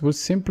 so we'll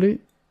simply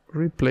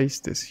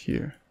replace this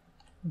here.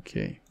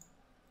 Okay,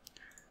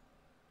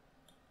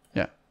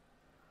 yeah,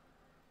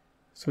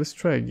 so let's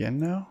try again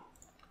now.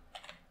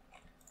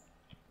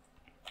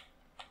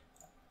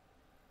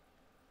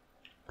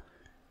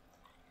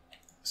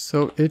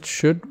 So it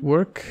should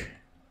work.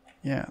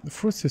 Yeah, the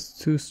force is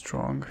too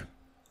strong.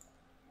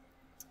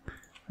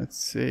 Let's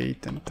say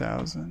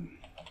 10,000.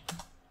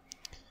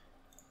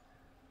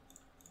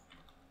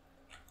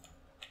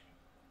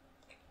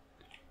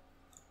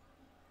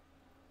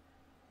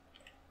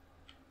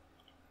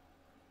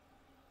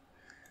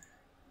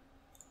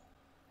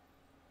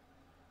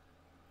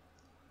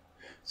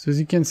 So as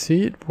you can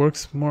see, it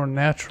works more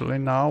naturally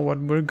now. What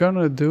we're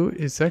gonna do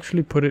is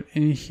actually put it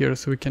in here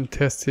so we can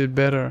test it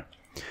better.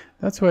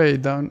 That's why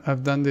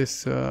I've done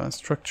this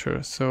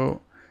structure,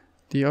 so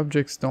the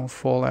objects don't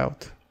fall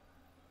out.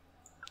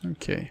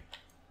 Okay,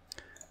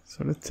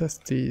 so let's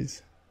test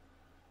these.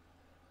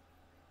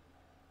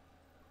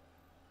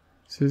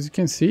 So as you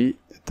can see,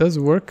 it does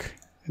work.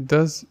 It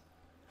does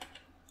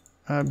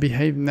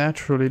behave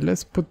naturally.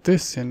 Let's put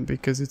this in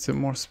because it's a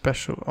more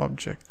special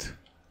object.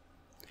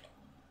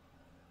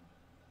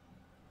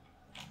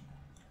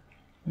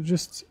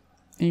 Just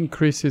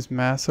increase its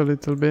mass a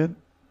little bit.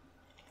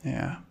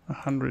 Yeah,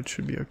 100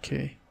 should be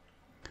okay.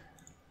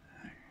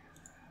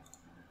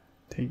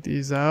 Take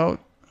these out,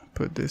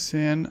 put this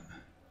in.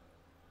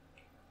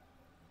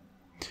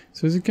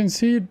 So as you can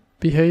see, it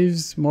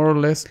behaves more or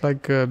less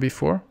like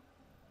before.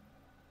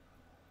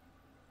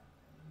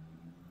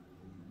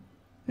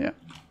 Yeah.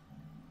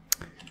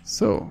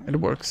 So it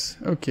works.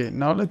 Okay,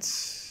 now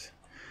let's,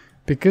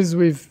 because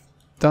we've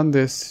done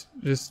this,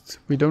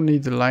 we don't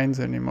need the lines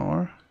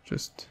anymore.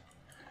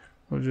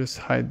 We'll just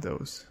hide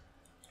those.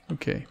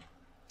 Okay.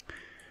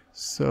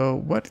 So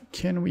what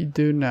can we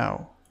do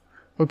now?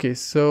 Okay,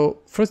 so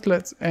first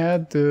let's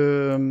add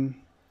the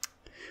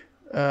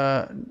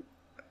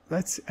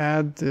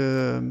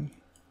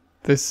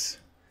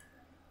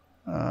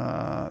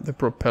the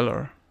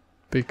propeller,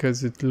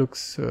 because it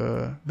looks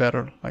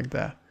better like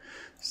that.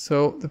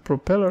 So the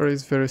propeller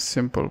is very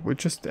simple. We're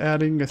just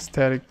adding a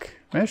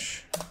static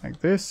mesh like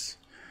this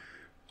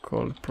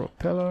called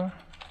propeller,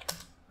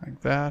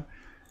 like that,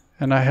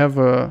 and I have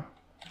a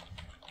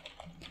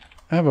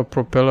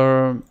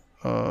propeller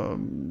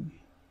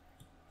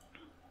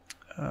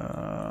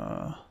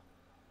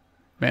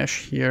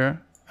mesh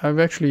here. I've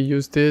actually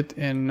used it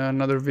in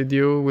another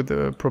video with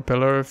the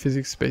propeller,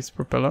 physics-based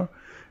propeller.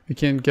 You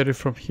can get it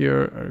from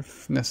here, or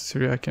if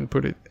necessary I can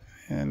put it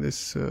in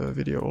this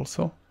video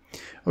also.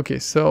 Okay,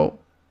 so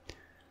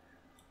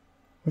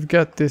we've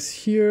got this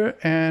here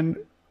and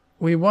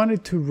we want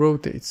it to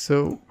rotate,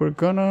 so we're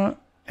gonna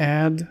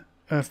add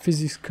a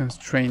physics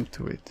constraint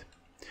to it.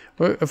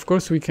 Well, of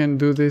course we can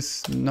do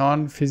this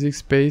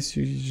non-physics based,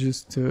 you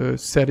just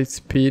set its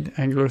speed,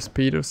 angular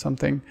speed or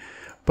something,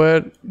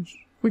 but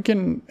we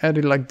can add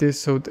it like this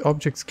so the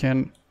objects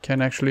can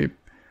actually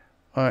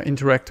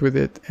interact with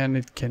it, and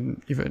it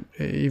can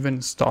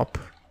even stop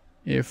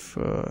if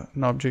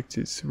an object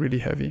is really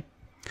heavy.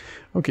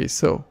 Okay,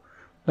 so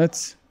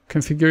let's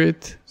configure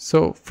it.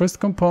 So first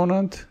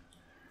component,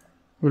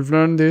 we've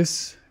learned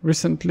this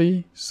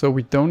recently, so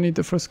we don't need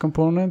the first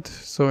component,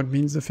 so it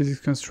means the physics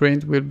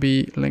constraint will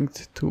be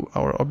linked to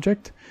our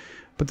object,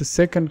 but the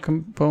second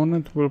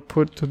component we'll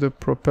put to the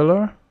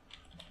propeller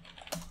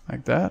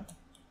like that.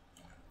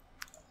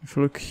 If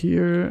you look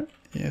here,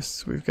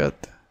 yes, we've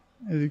got,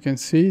 as you can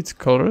see, it's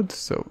colored,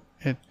 so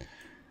it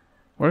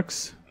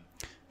works.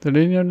 The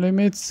linear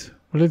limits,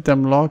 we'll leave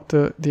them locked.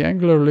 The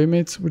angular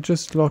limits, we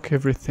just lock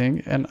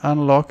everything and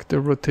unlock the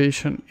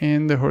rotation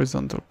in the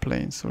horizontal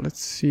plane. So let's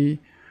see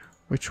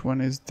which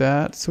one is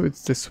that. So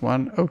it's this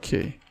one.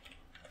 Okay,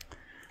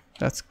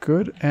 that's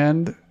good.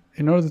 And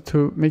in order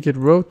to make it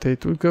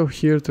rotate, we'll go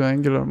here to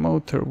angular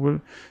motor.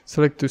 We'll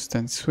select twist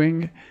and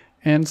swing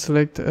and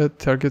select a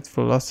target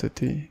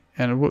velocity.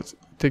 And we'll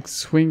take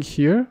swing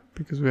here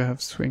because we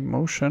have swing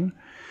motion.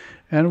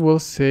 And we'll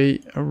say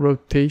a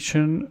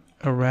rotation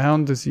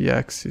around the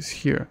z-axis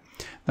here.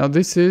 Now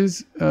this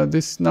is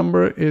this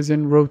number is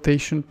in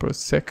rotation per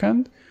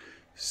second.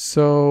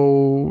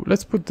 So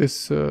let's put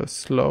this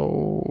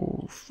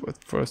slow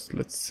at first.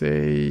 Let's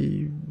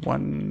say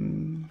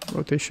 1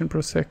 rotation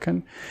per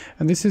second,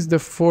 and this is the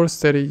force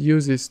that it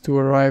uses to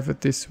arrive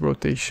at this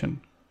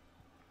rotation,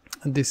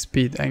 at this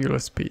speed, angular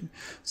speed.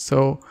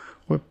 So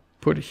we'll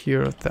put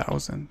here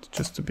 1000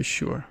 just to be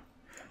sure.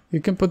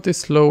 You can put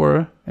this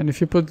lower, and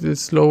if you put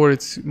this lower,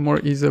 it's more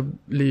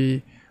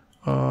easily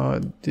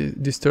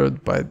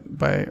disturbed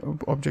by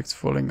objects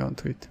falling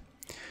onto it.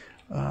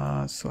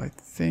 So I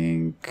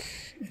think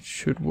it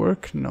should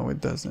work. No, it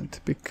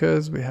doesn't,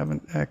 because we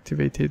haven't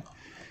activated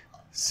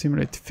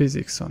simulate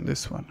physics on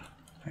this one,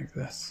 like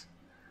this.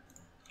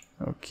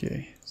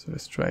 Okay, so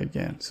let's try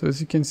again. So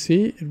as you can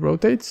see, it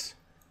rotates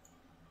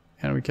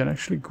and we can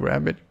actually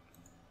grab it.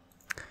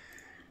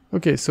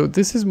 Okay, so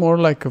this is more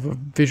like of a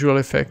visual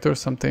effect or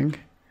something,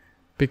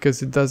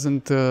 because it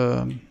doesn't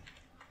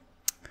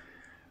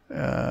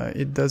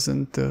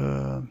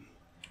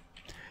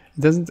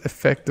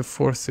affect the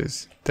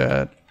forces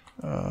that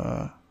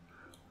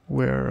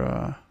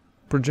we're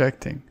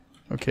projecting.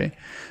 Okay,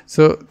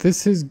 so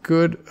this is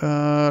good.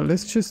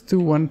 Let's just do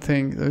one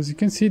thing. As you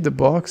can see, the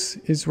box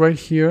is right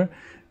here,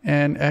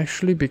 and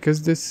actually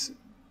because this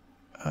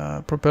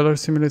propeller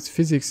simulates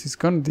physics, it's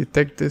going to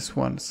detect this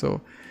one.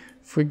 So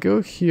if we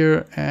go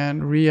here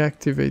and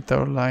reactivate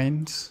our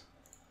lines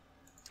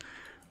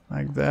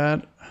like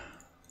that,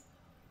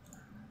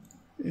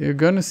 you're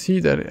going to see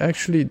that it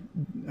actually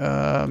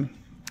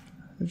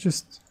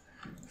just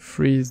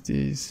freeze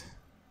these,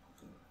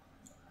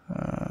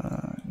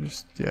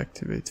 just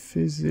deactivate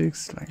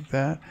physics like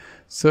that.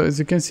 So as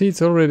you can see,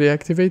 it's already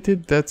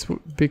activated. That's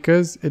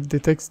because it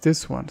detects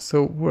this one.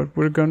 So what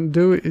we're going to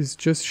do is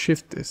just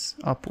shift this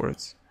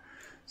upwards.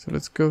 So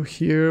let's go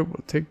here,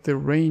 we'll take the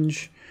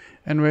range,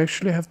 and we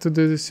actually have to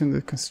do this in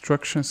the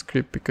construction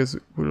script because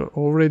we're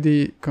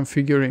already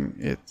configuring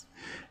it.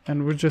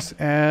 And we'll just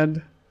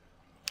add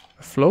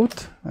a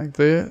float like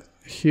that.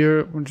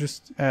 Here we'll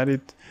just add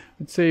it.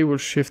 Let's say we'll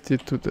shift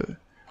it to the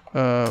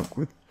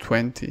with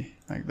 20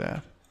 like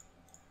that.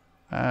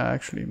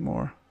 Actually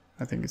more.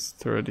 I think it's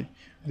 30. It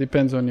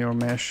depends on your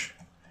mesh.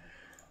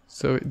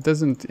 So it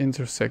doesn't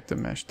intersect the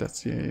mesh.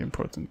 That's the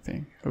important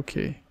thing.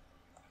 Okay.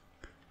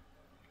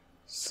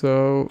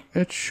 So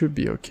it should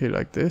be okay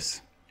like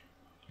this.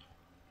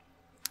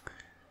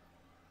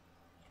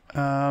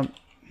 Well,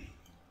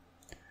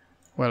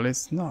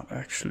 it's not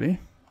actually,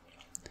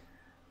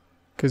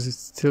 because it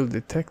still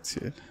detects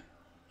it.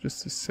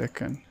 Just a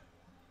second.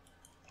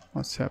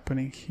 What's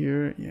happening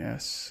here?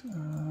 Yes,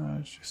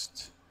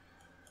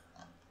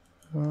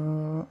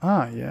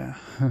 yeah.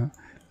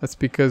 That's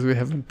because we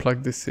haven't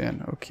plugged this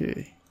in.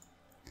 Okay.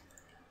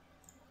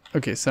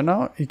 Okay, so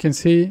now you can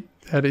see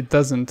that it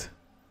doesn't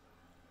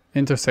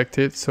intersect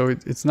it, so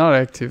it's not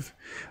active.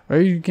 Or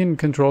you can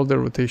control the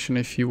rotation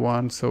if you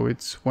want, so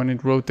it's when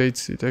it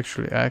rotates it's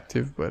actually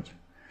active, but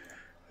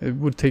it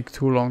would take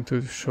too long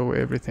to show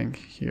everything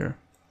here.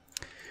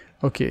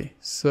 Okay,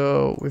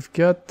 so we've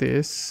got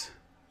this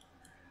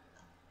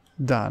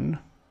done.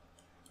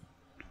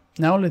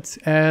 Now let's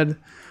add,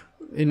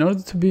 in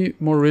order to be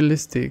more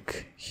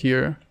realistic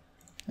here,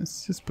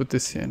 let's just put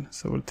this in,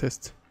 so we'll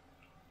test.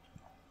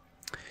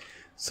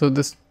 So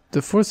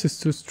the force is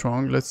too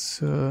strong.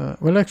 Let's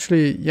well,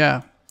 actually,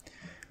 yeah,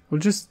 we'll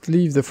just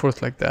leave the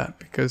force like that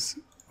because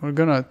we're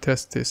gonna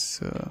test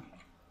this.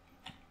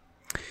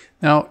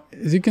 Now,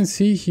 as you can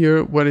see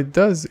here, what it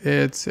does,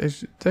 it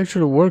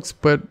actually works,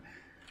 but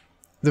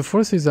the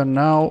forces are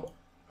now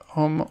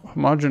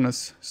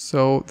homogeneous.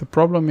 So the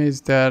problem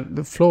is that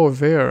the flow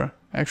of air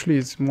actually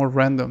is more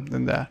random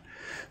than that.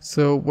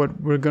 So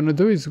what we're gonna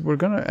do is we're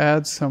gonna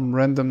add some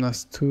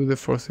randomness to the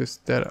forces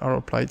that are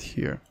applied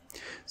here.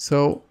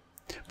 So,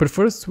 but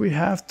first we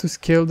have to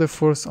scale the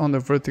force on the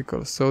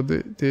vertical. So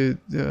the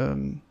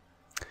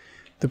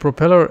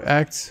propeller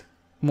acts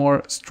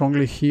more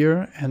strongly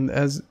here, and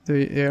as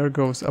the air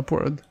goes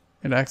upward,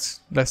 it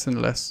acts less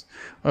and less.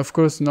 Of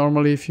course,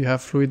 normally if you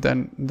have fluid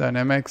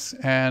dynamics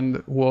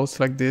and walls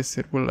like this,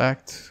 it will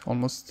act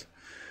almost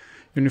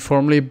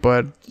uniformly,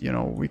 but you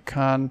know, we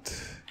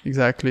can't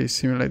exactly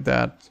simulate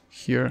that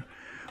here.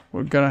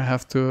 We're gonna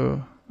have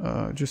to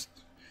just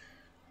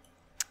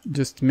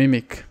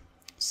mimic.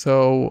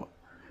 So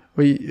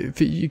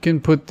you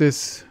can put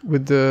this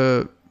with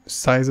the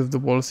size of the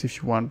walls if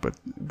you want, but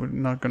we're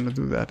not gonna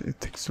do that. It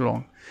takes too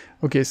long.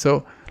 Okay,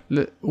 so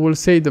we'll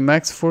say the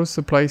max force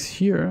applies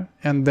here,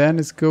 and then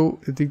it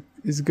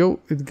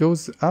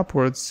goes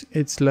upwards.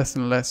 It's less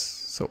and less.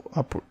 So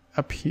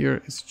up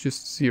here it's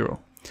just 0.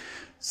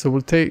 So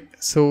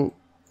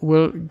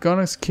we're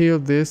gonna scale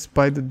this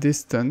by the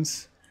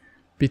distance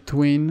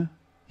between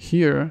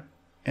here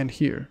and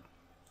here.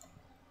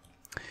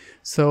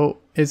 So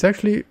it's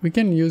actually, we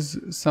can use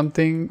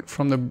something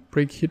from the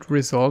break heat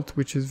result,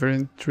 which is very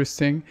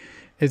interesting.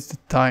 It's the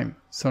time.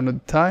 So the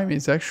time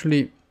is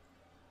actually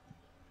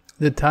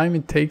the time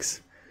it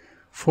takes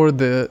for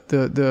the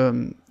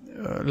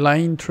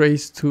line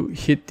trace to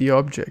hit the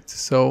object.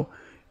 So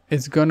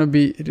it's gonna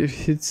be, if it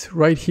hits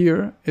right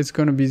here, it's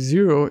gonna be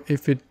 0.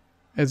 If it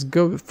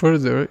goes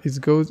further, it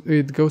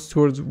goes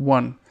towards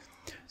 1.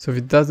 So if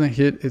it doesn't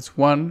hit, it's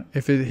 1.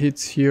 If it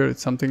hits here,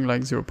 it's something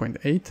like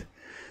 0.8.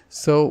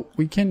 So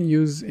we can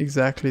use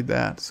exactly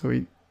that. So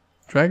we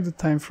drag the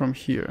time from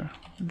here,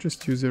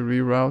 just use a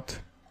reroute.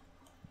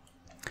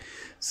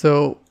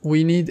 So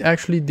we need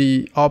actually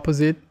the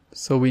opposite.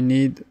 So we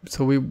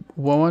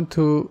want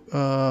to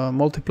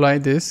multiply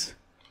this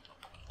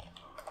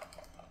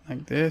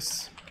like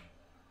this.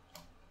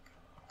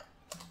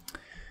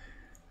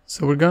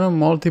 So we're gonna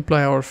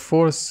multiply our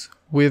force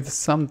with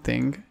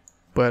something,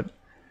 but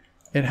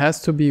it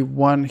has to be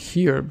 1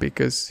 here,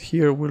 because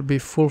here will be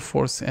full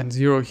force and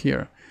 0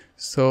 here.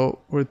 So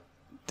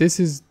this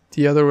is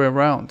the other way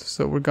around.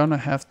 So we're gonna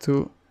have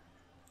to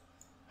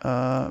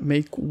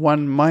make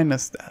 1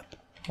 minus that.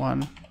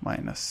 1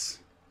 minus.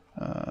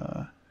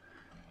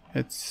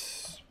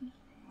 It's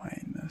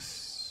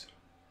minus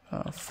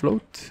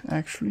float,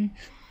 actually.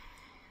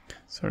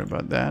 Sorry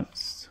about that.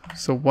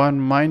 So 1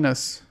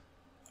 minus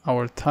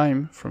our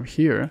time from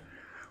here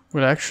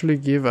will actually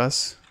give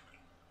us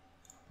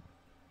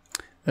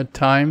a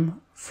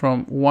time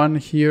from 1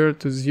 here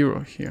to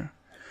 0 here.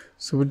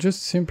 So we're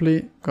just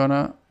simply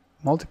gonna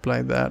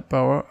multiply that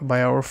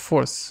by our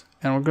force,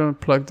 and we're gonna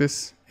plug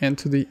this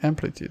into the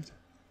amplitude.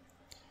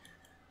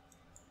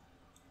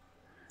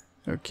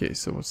 Okay,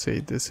 so we'll say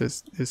this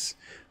is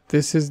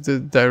the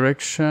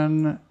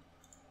direction,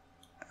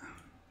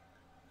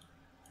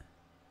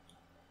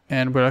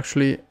 and we're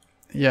actually,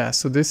 yeah,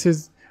 so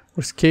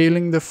we're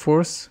scaling the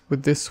force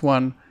with this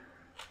one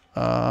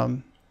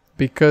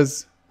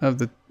because of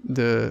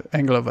the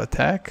angle of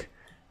attack,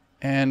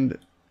 and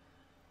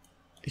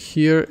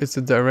here is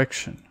the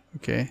direction.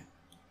 Okay,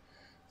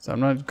 so I'm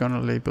not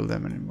gonna label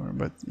them anymore,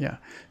 but yeah,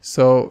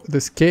 so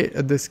the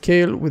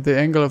scale with the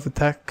angle of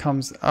attack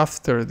comes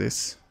after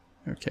this.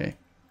 Okay,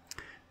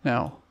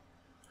 now,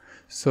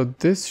 so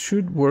this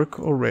should work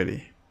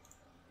already.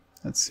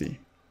 Let's see.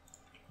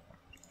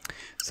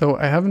 So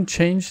I haven't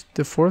changed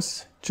the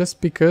force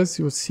just because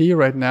you'll see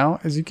right now,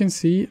 as you can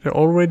see, it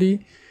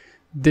already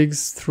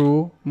digs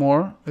through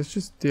more. Let's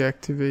just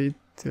deactivate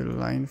the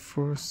line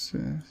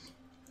forces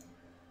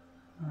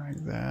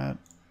like that.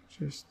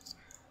 Just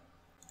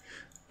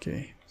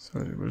okay,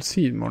 so we'll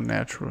see it more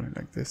naturally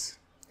like this.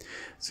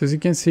 So as you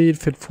can see,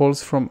 if it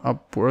falls from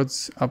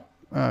upwards up,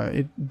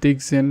 it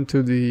digs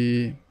into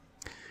the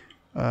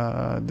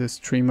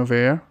stream of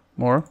air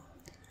more,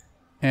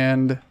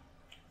 and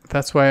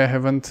that's why I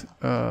haven't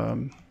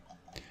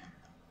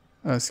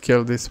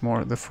scaled this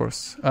more, the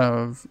force.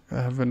 I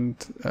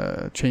haven't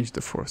changed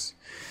the force.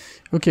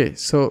 Okay,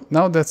 so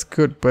now that's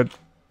good, but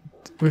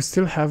we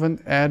still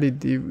haven't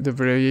added the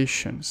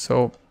variation.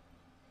 So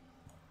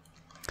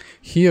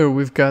here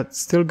we've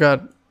still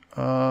got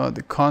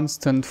the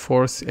constant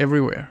force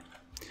everywhere.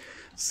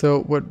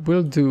 So what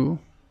we'll do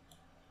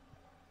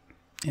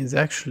is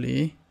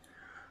actually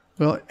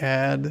we'll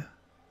add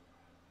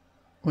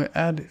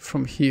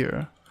from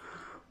here.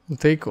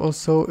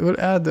 We'll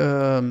add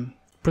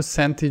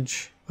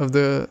percentage of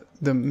the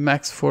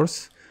max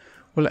force.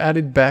 We'll add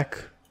it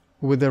back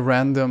with a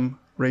random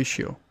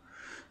ratio.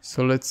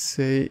 So let's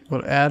say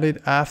we'll add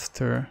it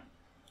after.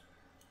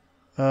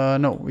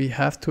 No, we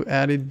have to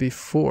add it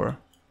before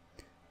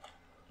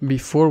we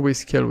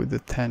scale with the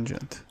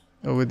tangent.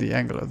 with the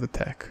angle of the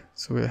tach.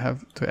 So we'll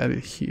have to add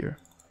it here.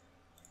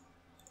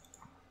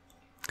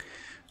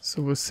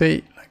 So we'll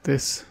say like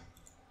this.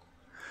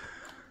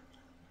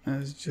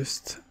 Let's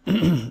just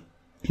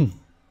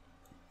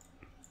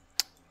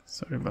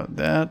sorry about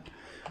that.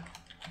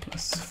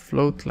 Plus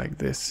float like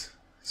this.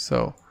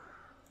 So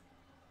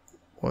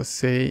we'll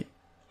say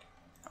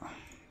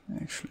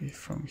actually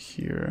from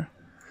here.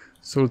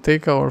 So we'll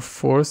take our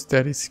force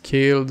that is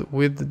scaled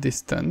with the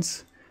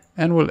distance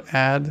and we'll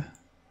add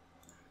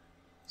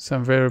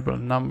some variable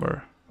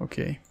number.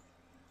 Okay.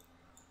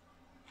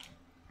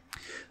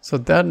 So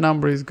that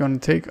number is going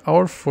to take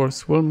our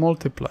force, we'll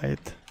multiply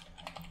it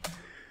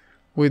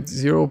with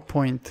 0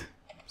 point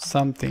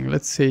something,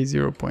 let's say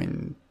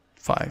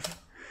 0.5.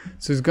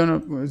 So it's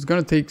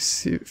gonna take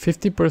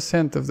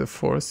 50% of the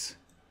force,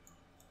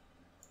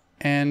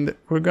 and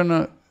we're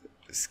gonna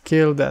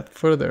scale that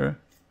further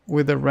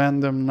with a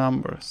random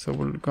number. So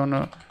we're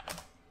gonna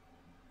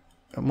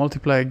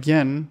multiply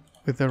again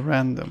with a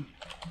random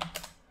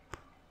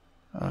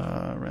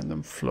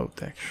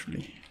float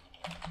actually.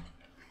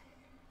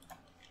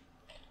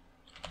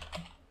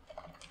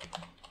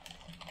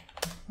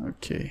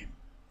 Okay.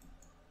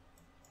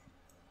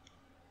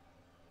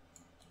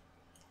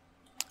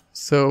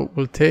 So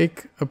we'll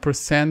take a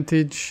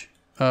percentage,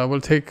 we'll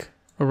take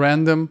a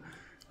random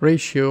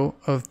ratio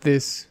of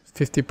this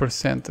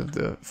 50% of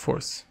the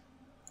force.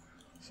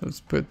 So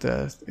let's put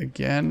that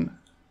again.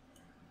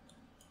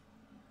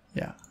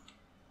 Yeah.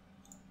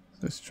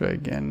 Let's try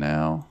again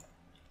now.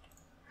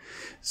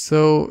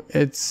 So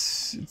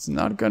it's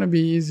not going to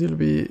be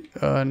easily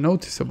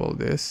noticeable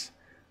this,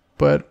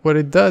 but what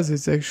it does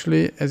is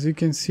actually, as you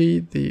can see,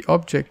 the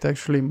object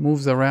actually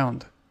moves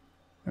around.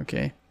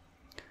 Okay.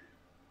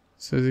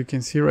 So as you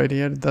can see right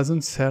here, it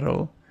doesn't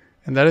settle,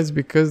 and that is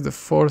because the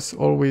force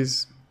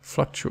always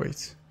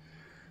fluctuates.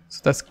 So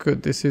that's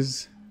good. This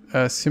is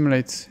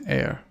simulates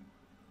air.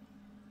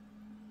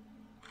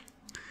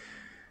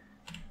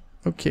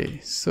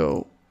 Okay,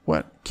 so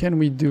what can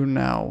we do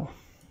now?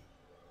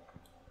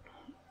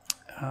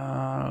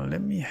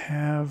 Let me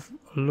have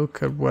a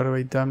look at what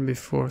I've done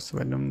before so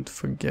I don't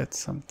forget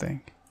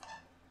something.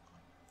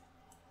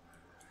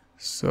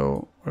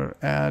 So we're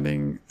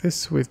adding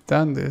this, we've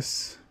done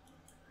this.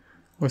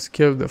 We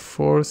scale the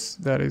force,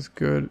 that is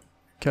good.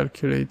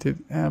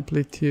 Calculated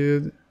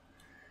amplitude.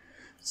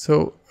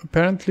 So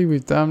apparently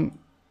we've done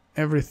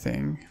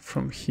everything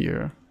from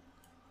here.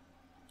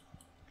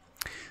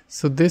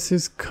 So this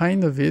is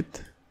kind of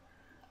it.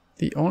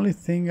 The only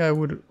thing I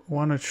would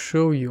want to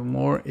show you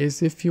more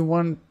is if you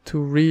want to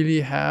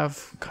really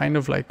have kind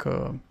of like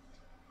a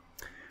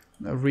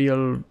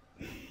real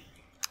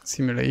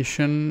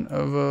simulation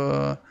of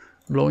a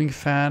blowing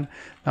fan.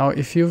 Now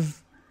if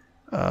you've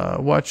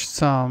watched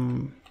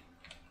some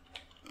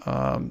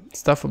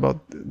stuff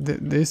about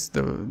the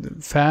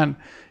fan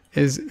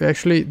is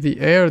actually the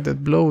air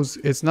that blows.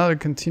 It's not a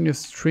continuous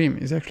stream.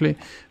 It's actually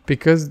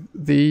because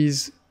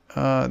these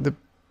the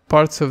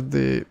parts of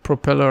the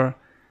propeller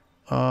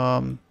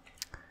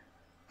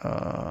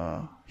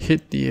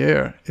hit the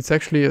air. It's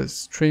actually a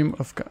stream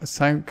of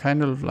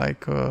kind of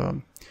like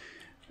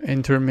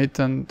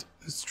intermittent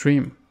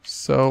stream.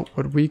 So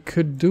what we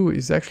could do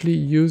is actually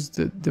use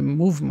the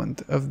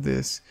movement of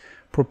this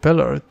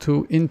propeller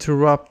to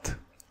interrupt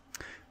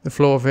the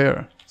flow of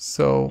air.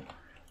 So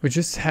we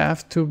just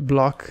have to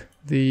block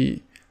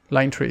the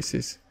line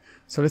traces.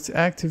 So let's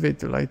activate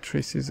the line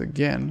traces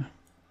again.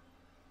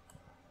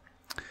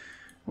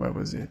 Where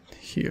was it?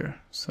 Here.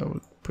 So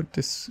we'll put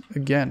this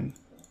again.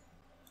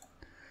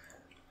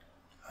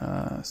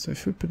 So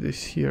if we put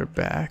this here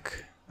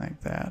back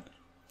like that.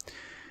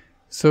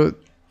 So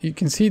you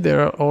can see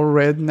they're all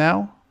red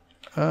now.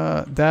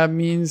 That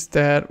means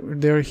that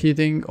they're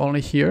hitting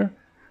only here.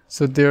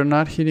 So they're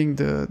not hitting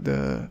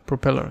the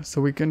propeller. So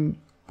we can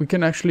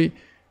actually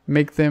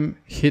make them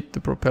hit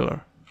the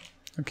propeller.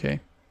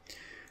 Okay.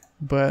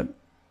 But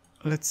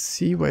let's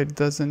see why it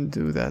doesn't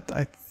do that.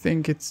 I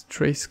think it's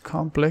trace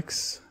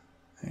complex.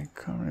 I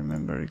can't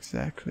remember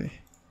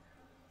exactly.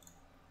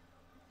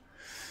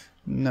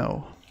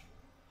 No.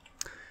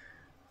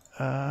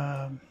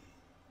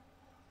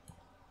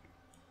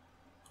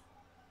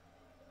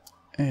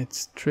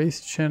 It's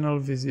trace channel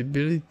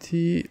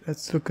visibility.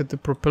 Let's look at the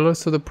propeller.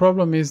 So the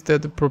problem is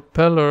that the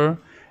propeller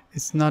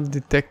is not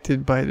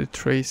detected by the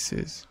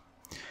traces.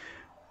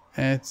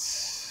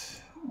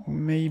 It's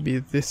maybe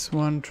this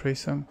one,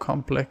 trace on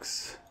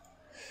complex.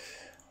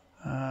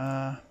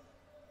 So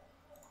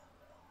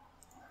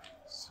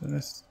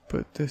let's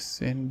put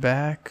this in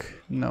back.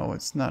 No,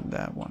 it's not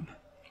that one.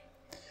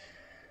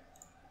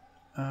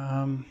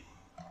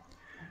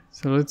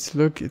 So let's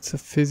look. It's a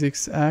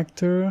physics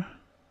actor.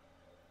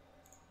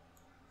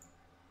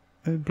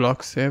 It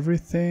blocks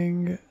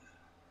everything.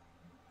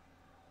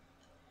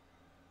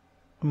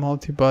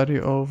 Multi-body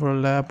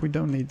overlap. We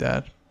don't need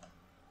that.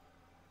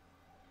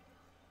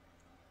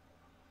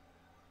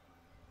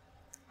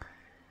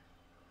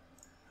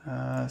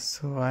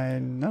 So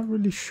I'm not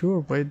really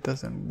sure why it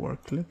doesn't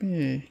work. Let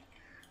me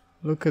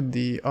look at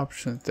the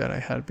options that I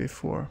had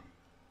before.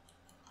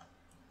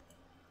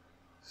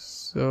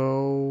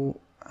 So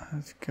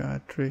I've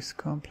got trace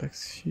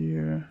complex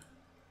here,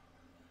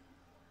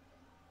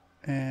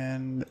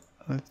 and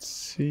let's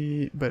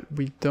see, but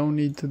we don't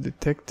need to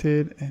detect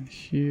it. And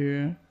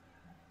here,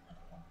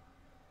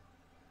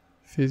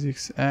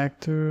 physics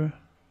actor.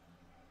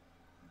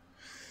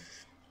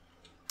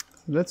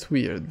 That's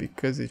weird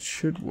because it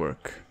should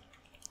work.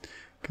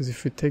 Because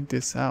if we take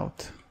this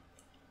out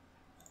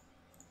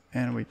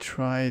and we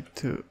try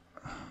to,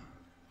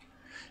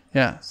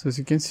 yeah, so as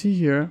you can see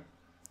here,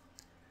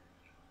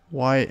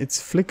 why it's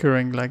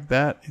flickering like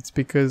that, it's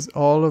because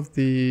all of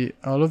the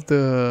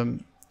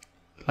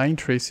line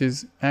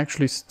traces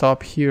actually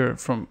stop here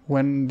from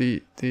when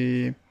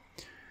the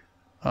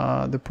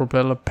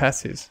propeller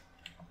passes.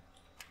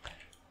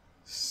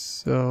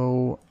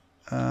 So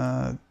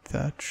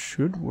that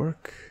should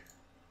work.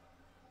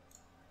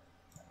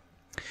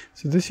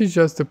 So this is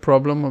just the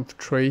problem of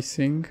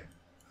tracing.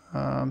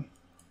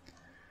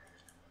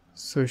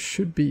 So it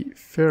should be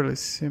fairly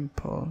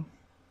simple.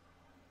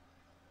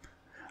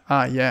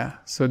 Yeah,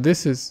 so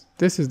this is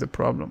the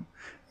problem.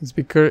 It's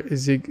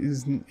because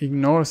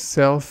ignore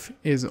self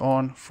is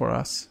on for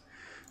us.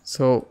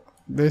 So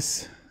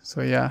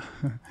yeah,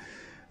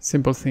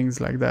 simple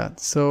things like that.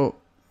 So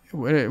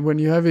when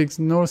you have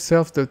ignore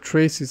self, the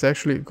trace is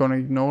actually going to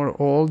ignore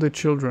all the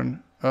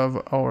children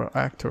of our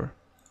actor.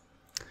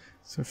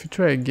 So if you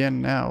try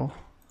again now,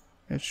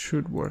 it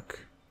should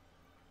work.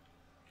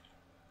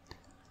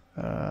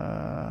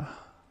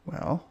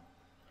 Well,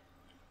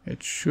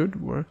 it should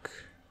work.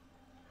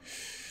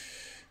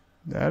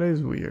 That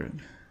is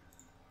weird.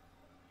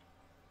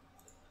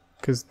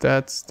 Because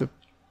that's the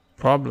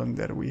problem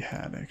that we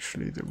had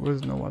actually. There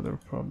was no other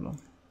problem.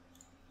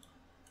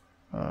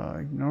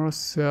 Ignore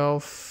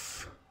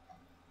self,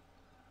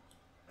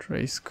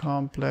 trace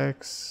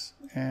complex,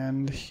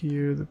 and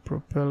here the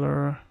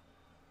propeller.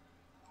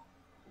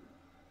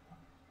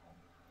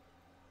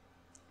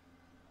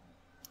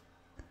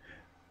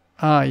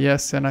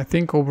 Yes, and I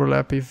think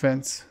overlap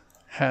events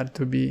had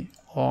to be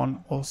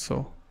on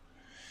also.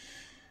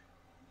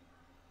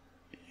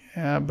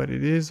 Yeah, but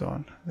it is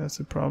on. That's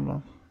the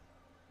problem.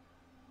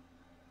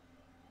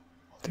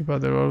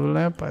 Multi-body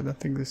overlap, I don't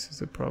think this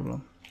is a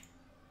problem.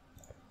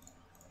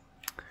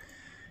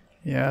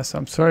 Yes,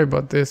 I'm sorry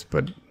about this,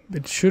 but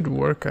it should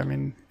work. I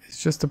mean,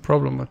 it's just a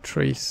problem of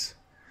trace.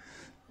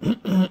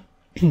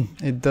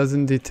 It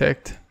doesn't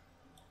detect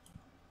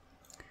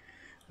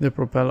the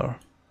propeller.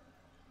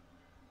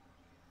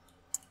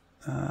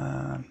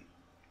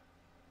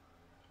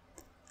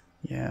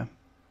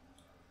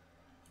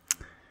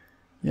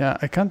 Yeah,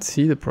 I can't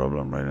see the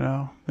problem right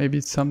now. Maybe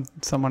it's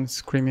someone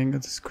screaming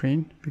at the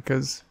screen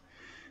because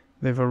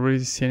they've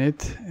already seen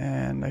it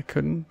and I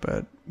couldn't,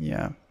 but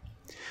yeah.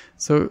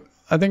 So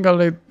I think I'll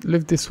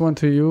leave this one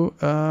to you.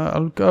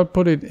 I'll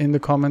put it in the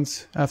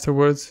comments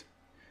afterwards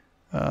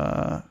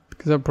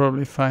because I'll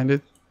probably find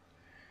it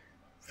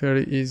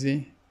very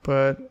easy,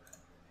 but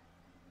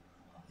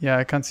yeah,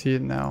 I can't see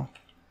it now.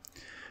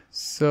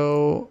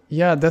 So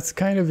yeah, that's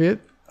kind of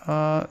it.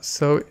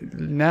 So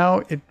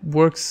now it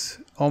works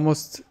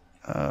almost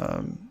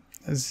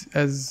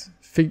as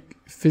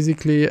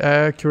physically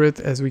accurate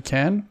as we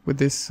can with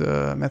this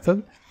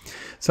method.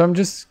 So I'm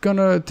just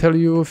gonna tell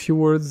you a few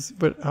words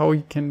about how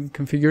you can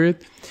configure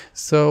it.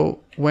 So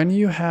when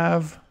you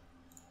have,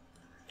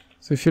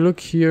 so if you look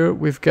here,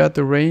 we've got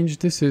the range.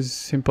 This is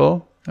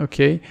simple,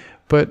 okay,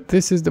 but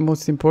this is the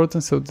most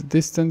important. So the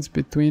distance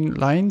between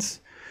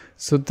lines.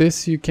 So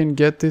this, you can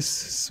get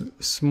this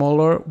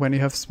smaller when you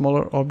have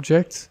smaller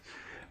objects,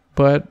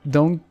 but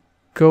don't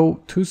go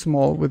too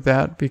small with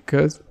that,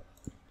 because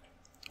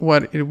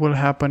what it will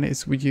happen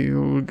is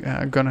you're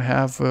gonna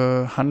have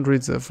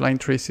hundreds of line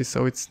traces,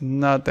 so it's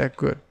not that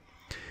good.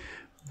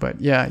 But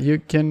yeah, you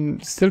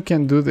still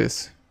can do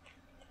this,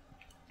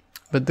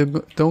 but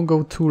don't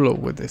go too low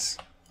with this,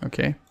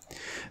 okay?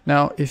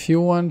 Now, if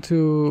you want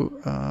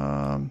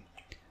to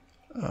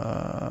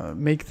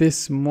make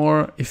this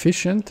more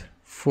efficient,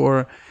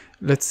 for,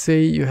 let's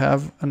say you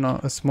have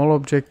a small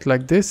object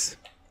like this.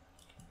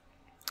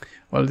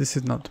 Well, this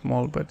is not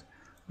small, but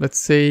let's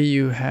say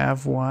you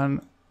have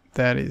one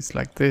that is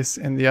like this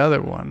and the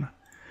other one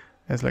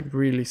is like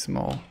really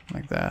small,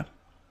 like that.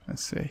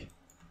 Let's see.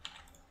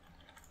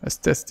 Let's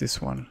test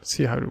this one,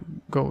 see how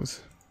it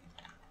goes.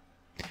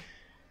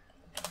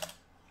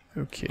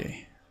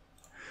 Okay.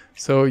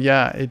 So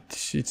yeah,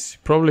 it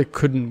probably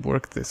couldn't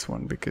work, this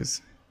one,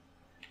 because,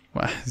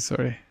 well,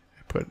 sorry,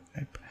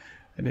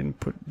 I didn't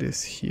put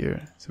this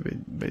here, so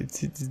but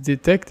it's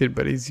detected,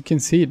 but as you can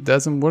see, it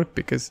doesn't work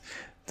because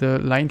the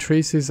line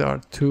traces are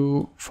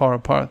too far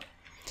apart.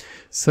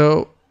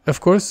 So of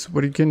course,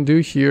 what you can do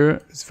here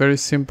is very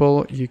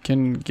simple. You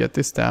can get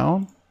this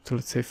down to,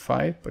 let's say,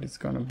 5, but it's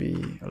gonna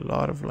be a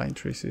lot of line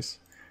traces.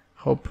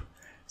 Hope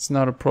it's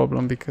not a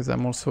problem because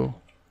I'm also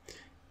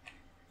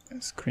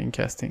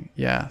screencasting.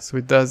 Yeah, so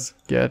it does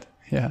get,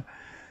 yeah.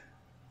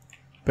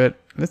 But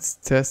let's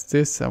test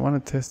this. I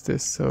want to test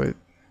this so it,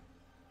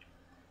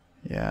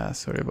 yeah,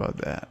 sorry about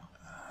that.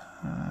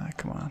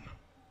 Come on.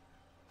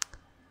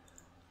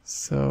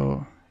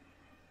 So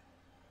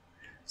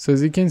So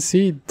as you can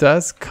see, it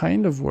does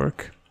kind of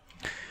work.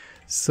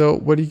 So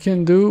what you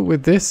can do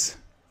with this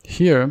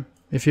here,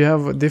 if you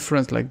have a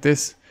difference like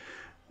this,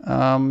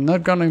 I'm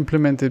not gonna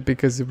implement it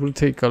because it will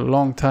take a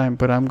long time,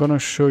 but I'm gonna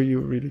show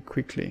you really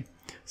quickly.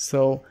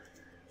 So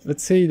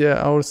let's say that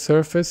our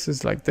surface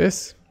is like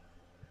this,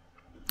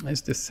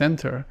 is the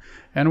center,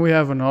 and we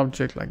have an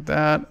object like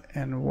that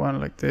and one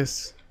like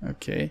this.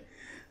 Okay,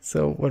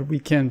 so what we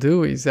can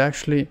do is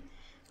actually,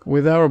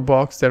 with our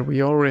box that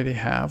we already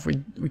have,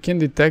 we can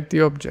detect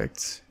the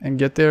objects and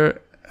get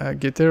their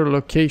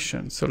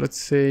location. So let's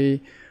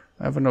say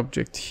I have an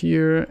object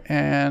here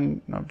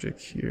and an object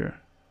here.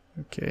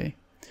 Okay,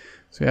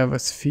 so we have a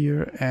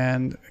sphere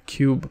and a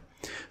cube.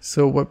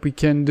 So what we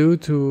can do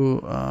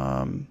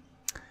to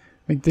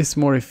make this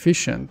more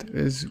efficient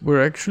is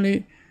we're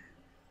actually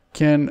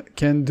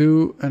can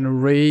do an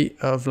array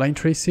of line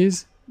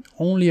traces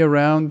only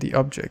around the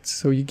objects.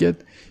 So you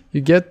get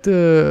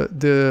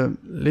the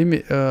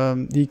limit,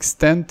 the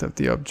extent of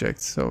the object.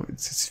 So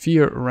it's a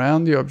sphere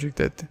around the object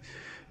that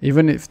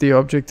even if the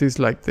object is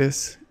like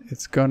this,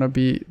 it's gonna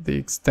be the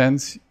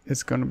extent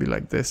is gonna be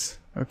like this.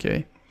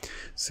 Okay,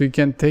 so you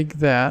can take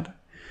that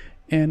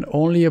and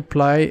only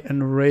apply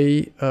an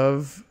array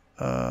of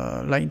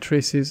line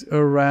traces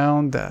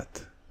around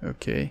that.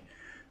 Okay,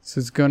 so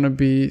it's gonna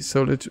be,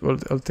 so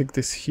I'll take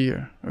this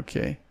here.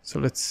 Okay, so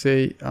let's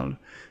say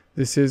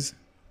this is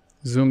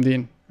zoomed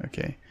in.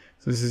 Okay,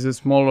 so this is a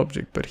small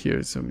object, but here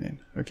it's zoomed in.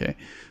 Okay,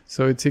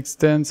 so its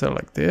extents are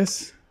like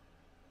this,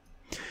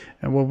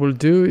 and what we'll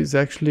do is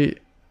actually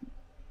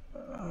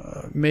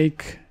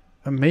make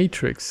a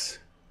matrix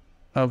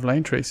of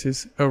line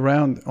traces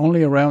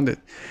only around it,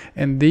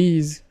 and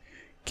these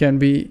can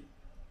be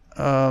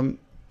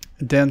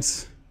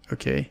dense.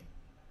 Okay,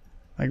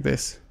 like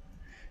this.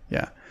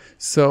 Yeah,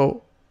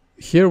 so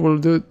here we'll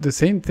do the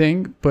same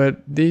thing,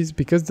 but these,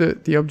 because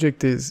the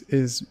object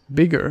is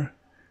bigger,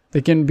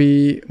 they can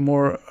be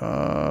more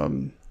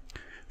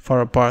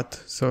far apart.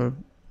 So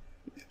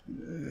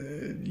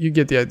you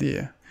get the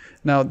idea.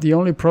 Now the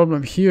only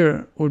problem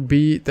here would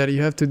be that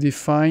you have to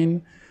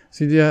define,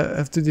 so you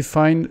have to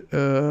define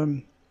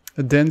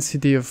a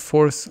density of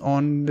force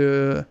on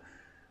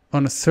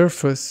a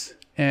surface,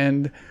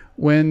 and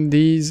when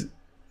these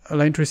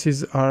line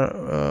traces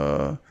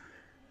are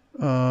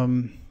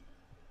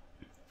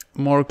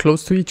more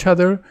close to each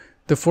other,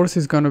 the force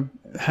is going to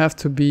have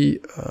to be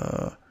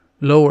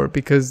lower,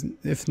 because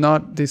if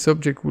not, this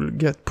object will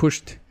get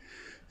pushed.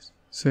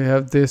 So you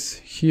have this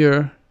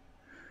here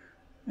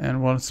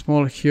and one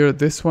small here.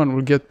 This one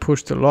will get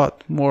pushed a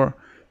lot more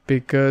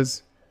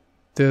because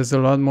there's a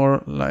lot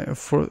more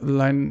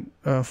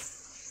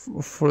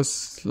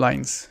force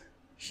lines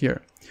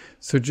here.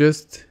 So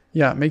just,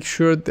 yeah, make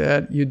sure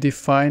that you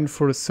define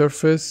for a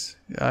surface,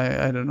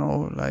 I don't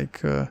know,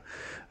 like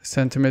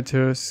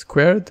centimeters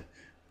squared,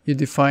 you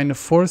define a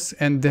force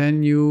and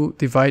then you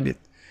divide it.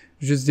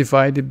 You just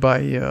divide it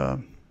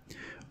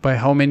by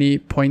how many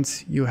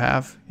points you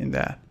have in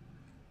that.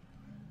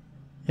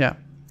 Yeah,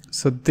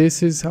 so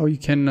this is how you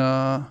can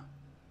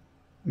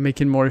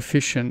make it more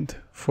efficient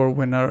for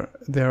when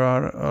there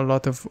are a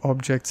lot of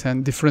objects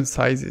and different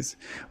sizes.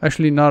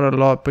 Actually not a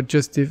lot, but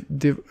just a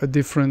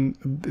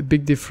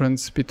big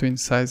difference between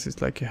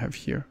sizes like you have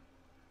here.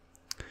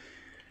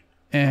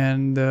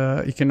 And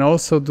you can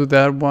also do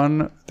that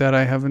one that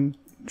I haven't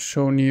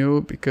shown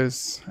you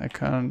because I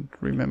can't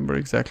remember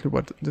exactly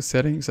what the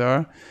settings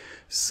are.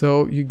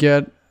 So you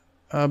get,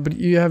 but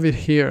you have it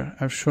here.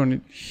 I've shown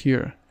it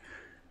here.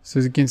 So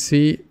as you can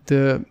see,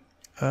 the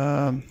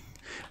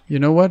you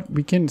know what?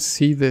 We can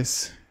see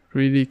this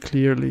really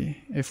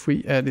clearly if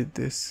we edit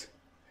this.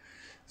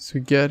 So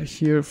we get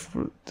here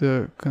for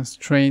the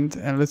constraint,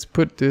 and let's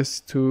put this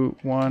to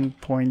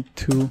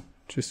 1.2,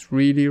 just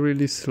really,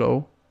 really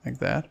slow, like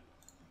that.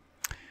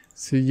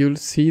 So you'll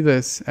see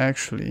this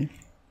actually.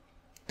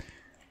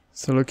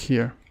 So look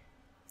here.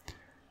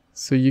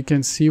 So you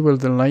can see where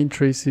the line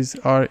traces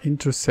are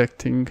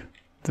intersecting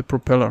the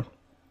propeller,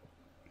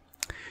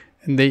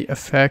 and they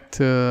affect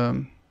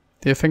the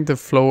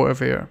flow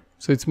of air.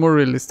 So it's more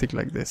realistic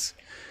like this.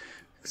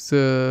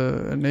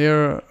 An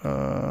air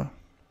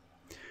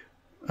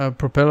a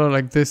propeller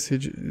like this,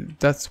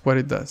 that's what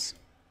it does.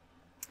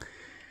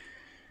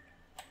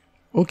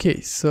 Okay,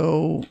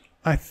 so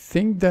I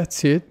think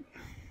that's it.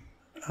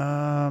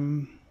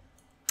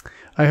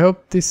 I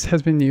hope this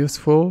has been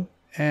useful,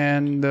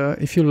 and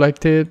if you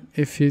liked it,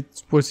 if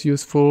it was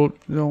useful,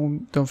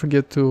 don't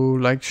forget to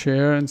like,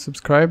 share and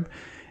subscribe.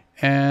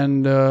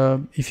 And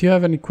if you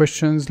have any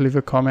questions, leave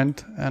a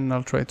comment and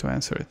I'll try to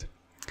answer it.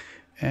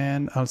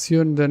 And I'll see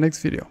you in the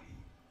next video.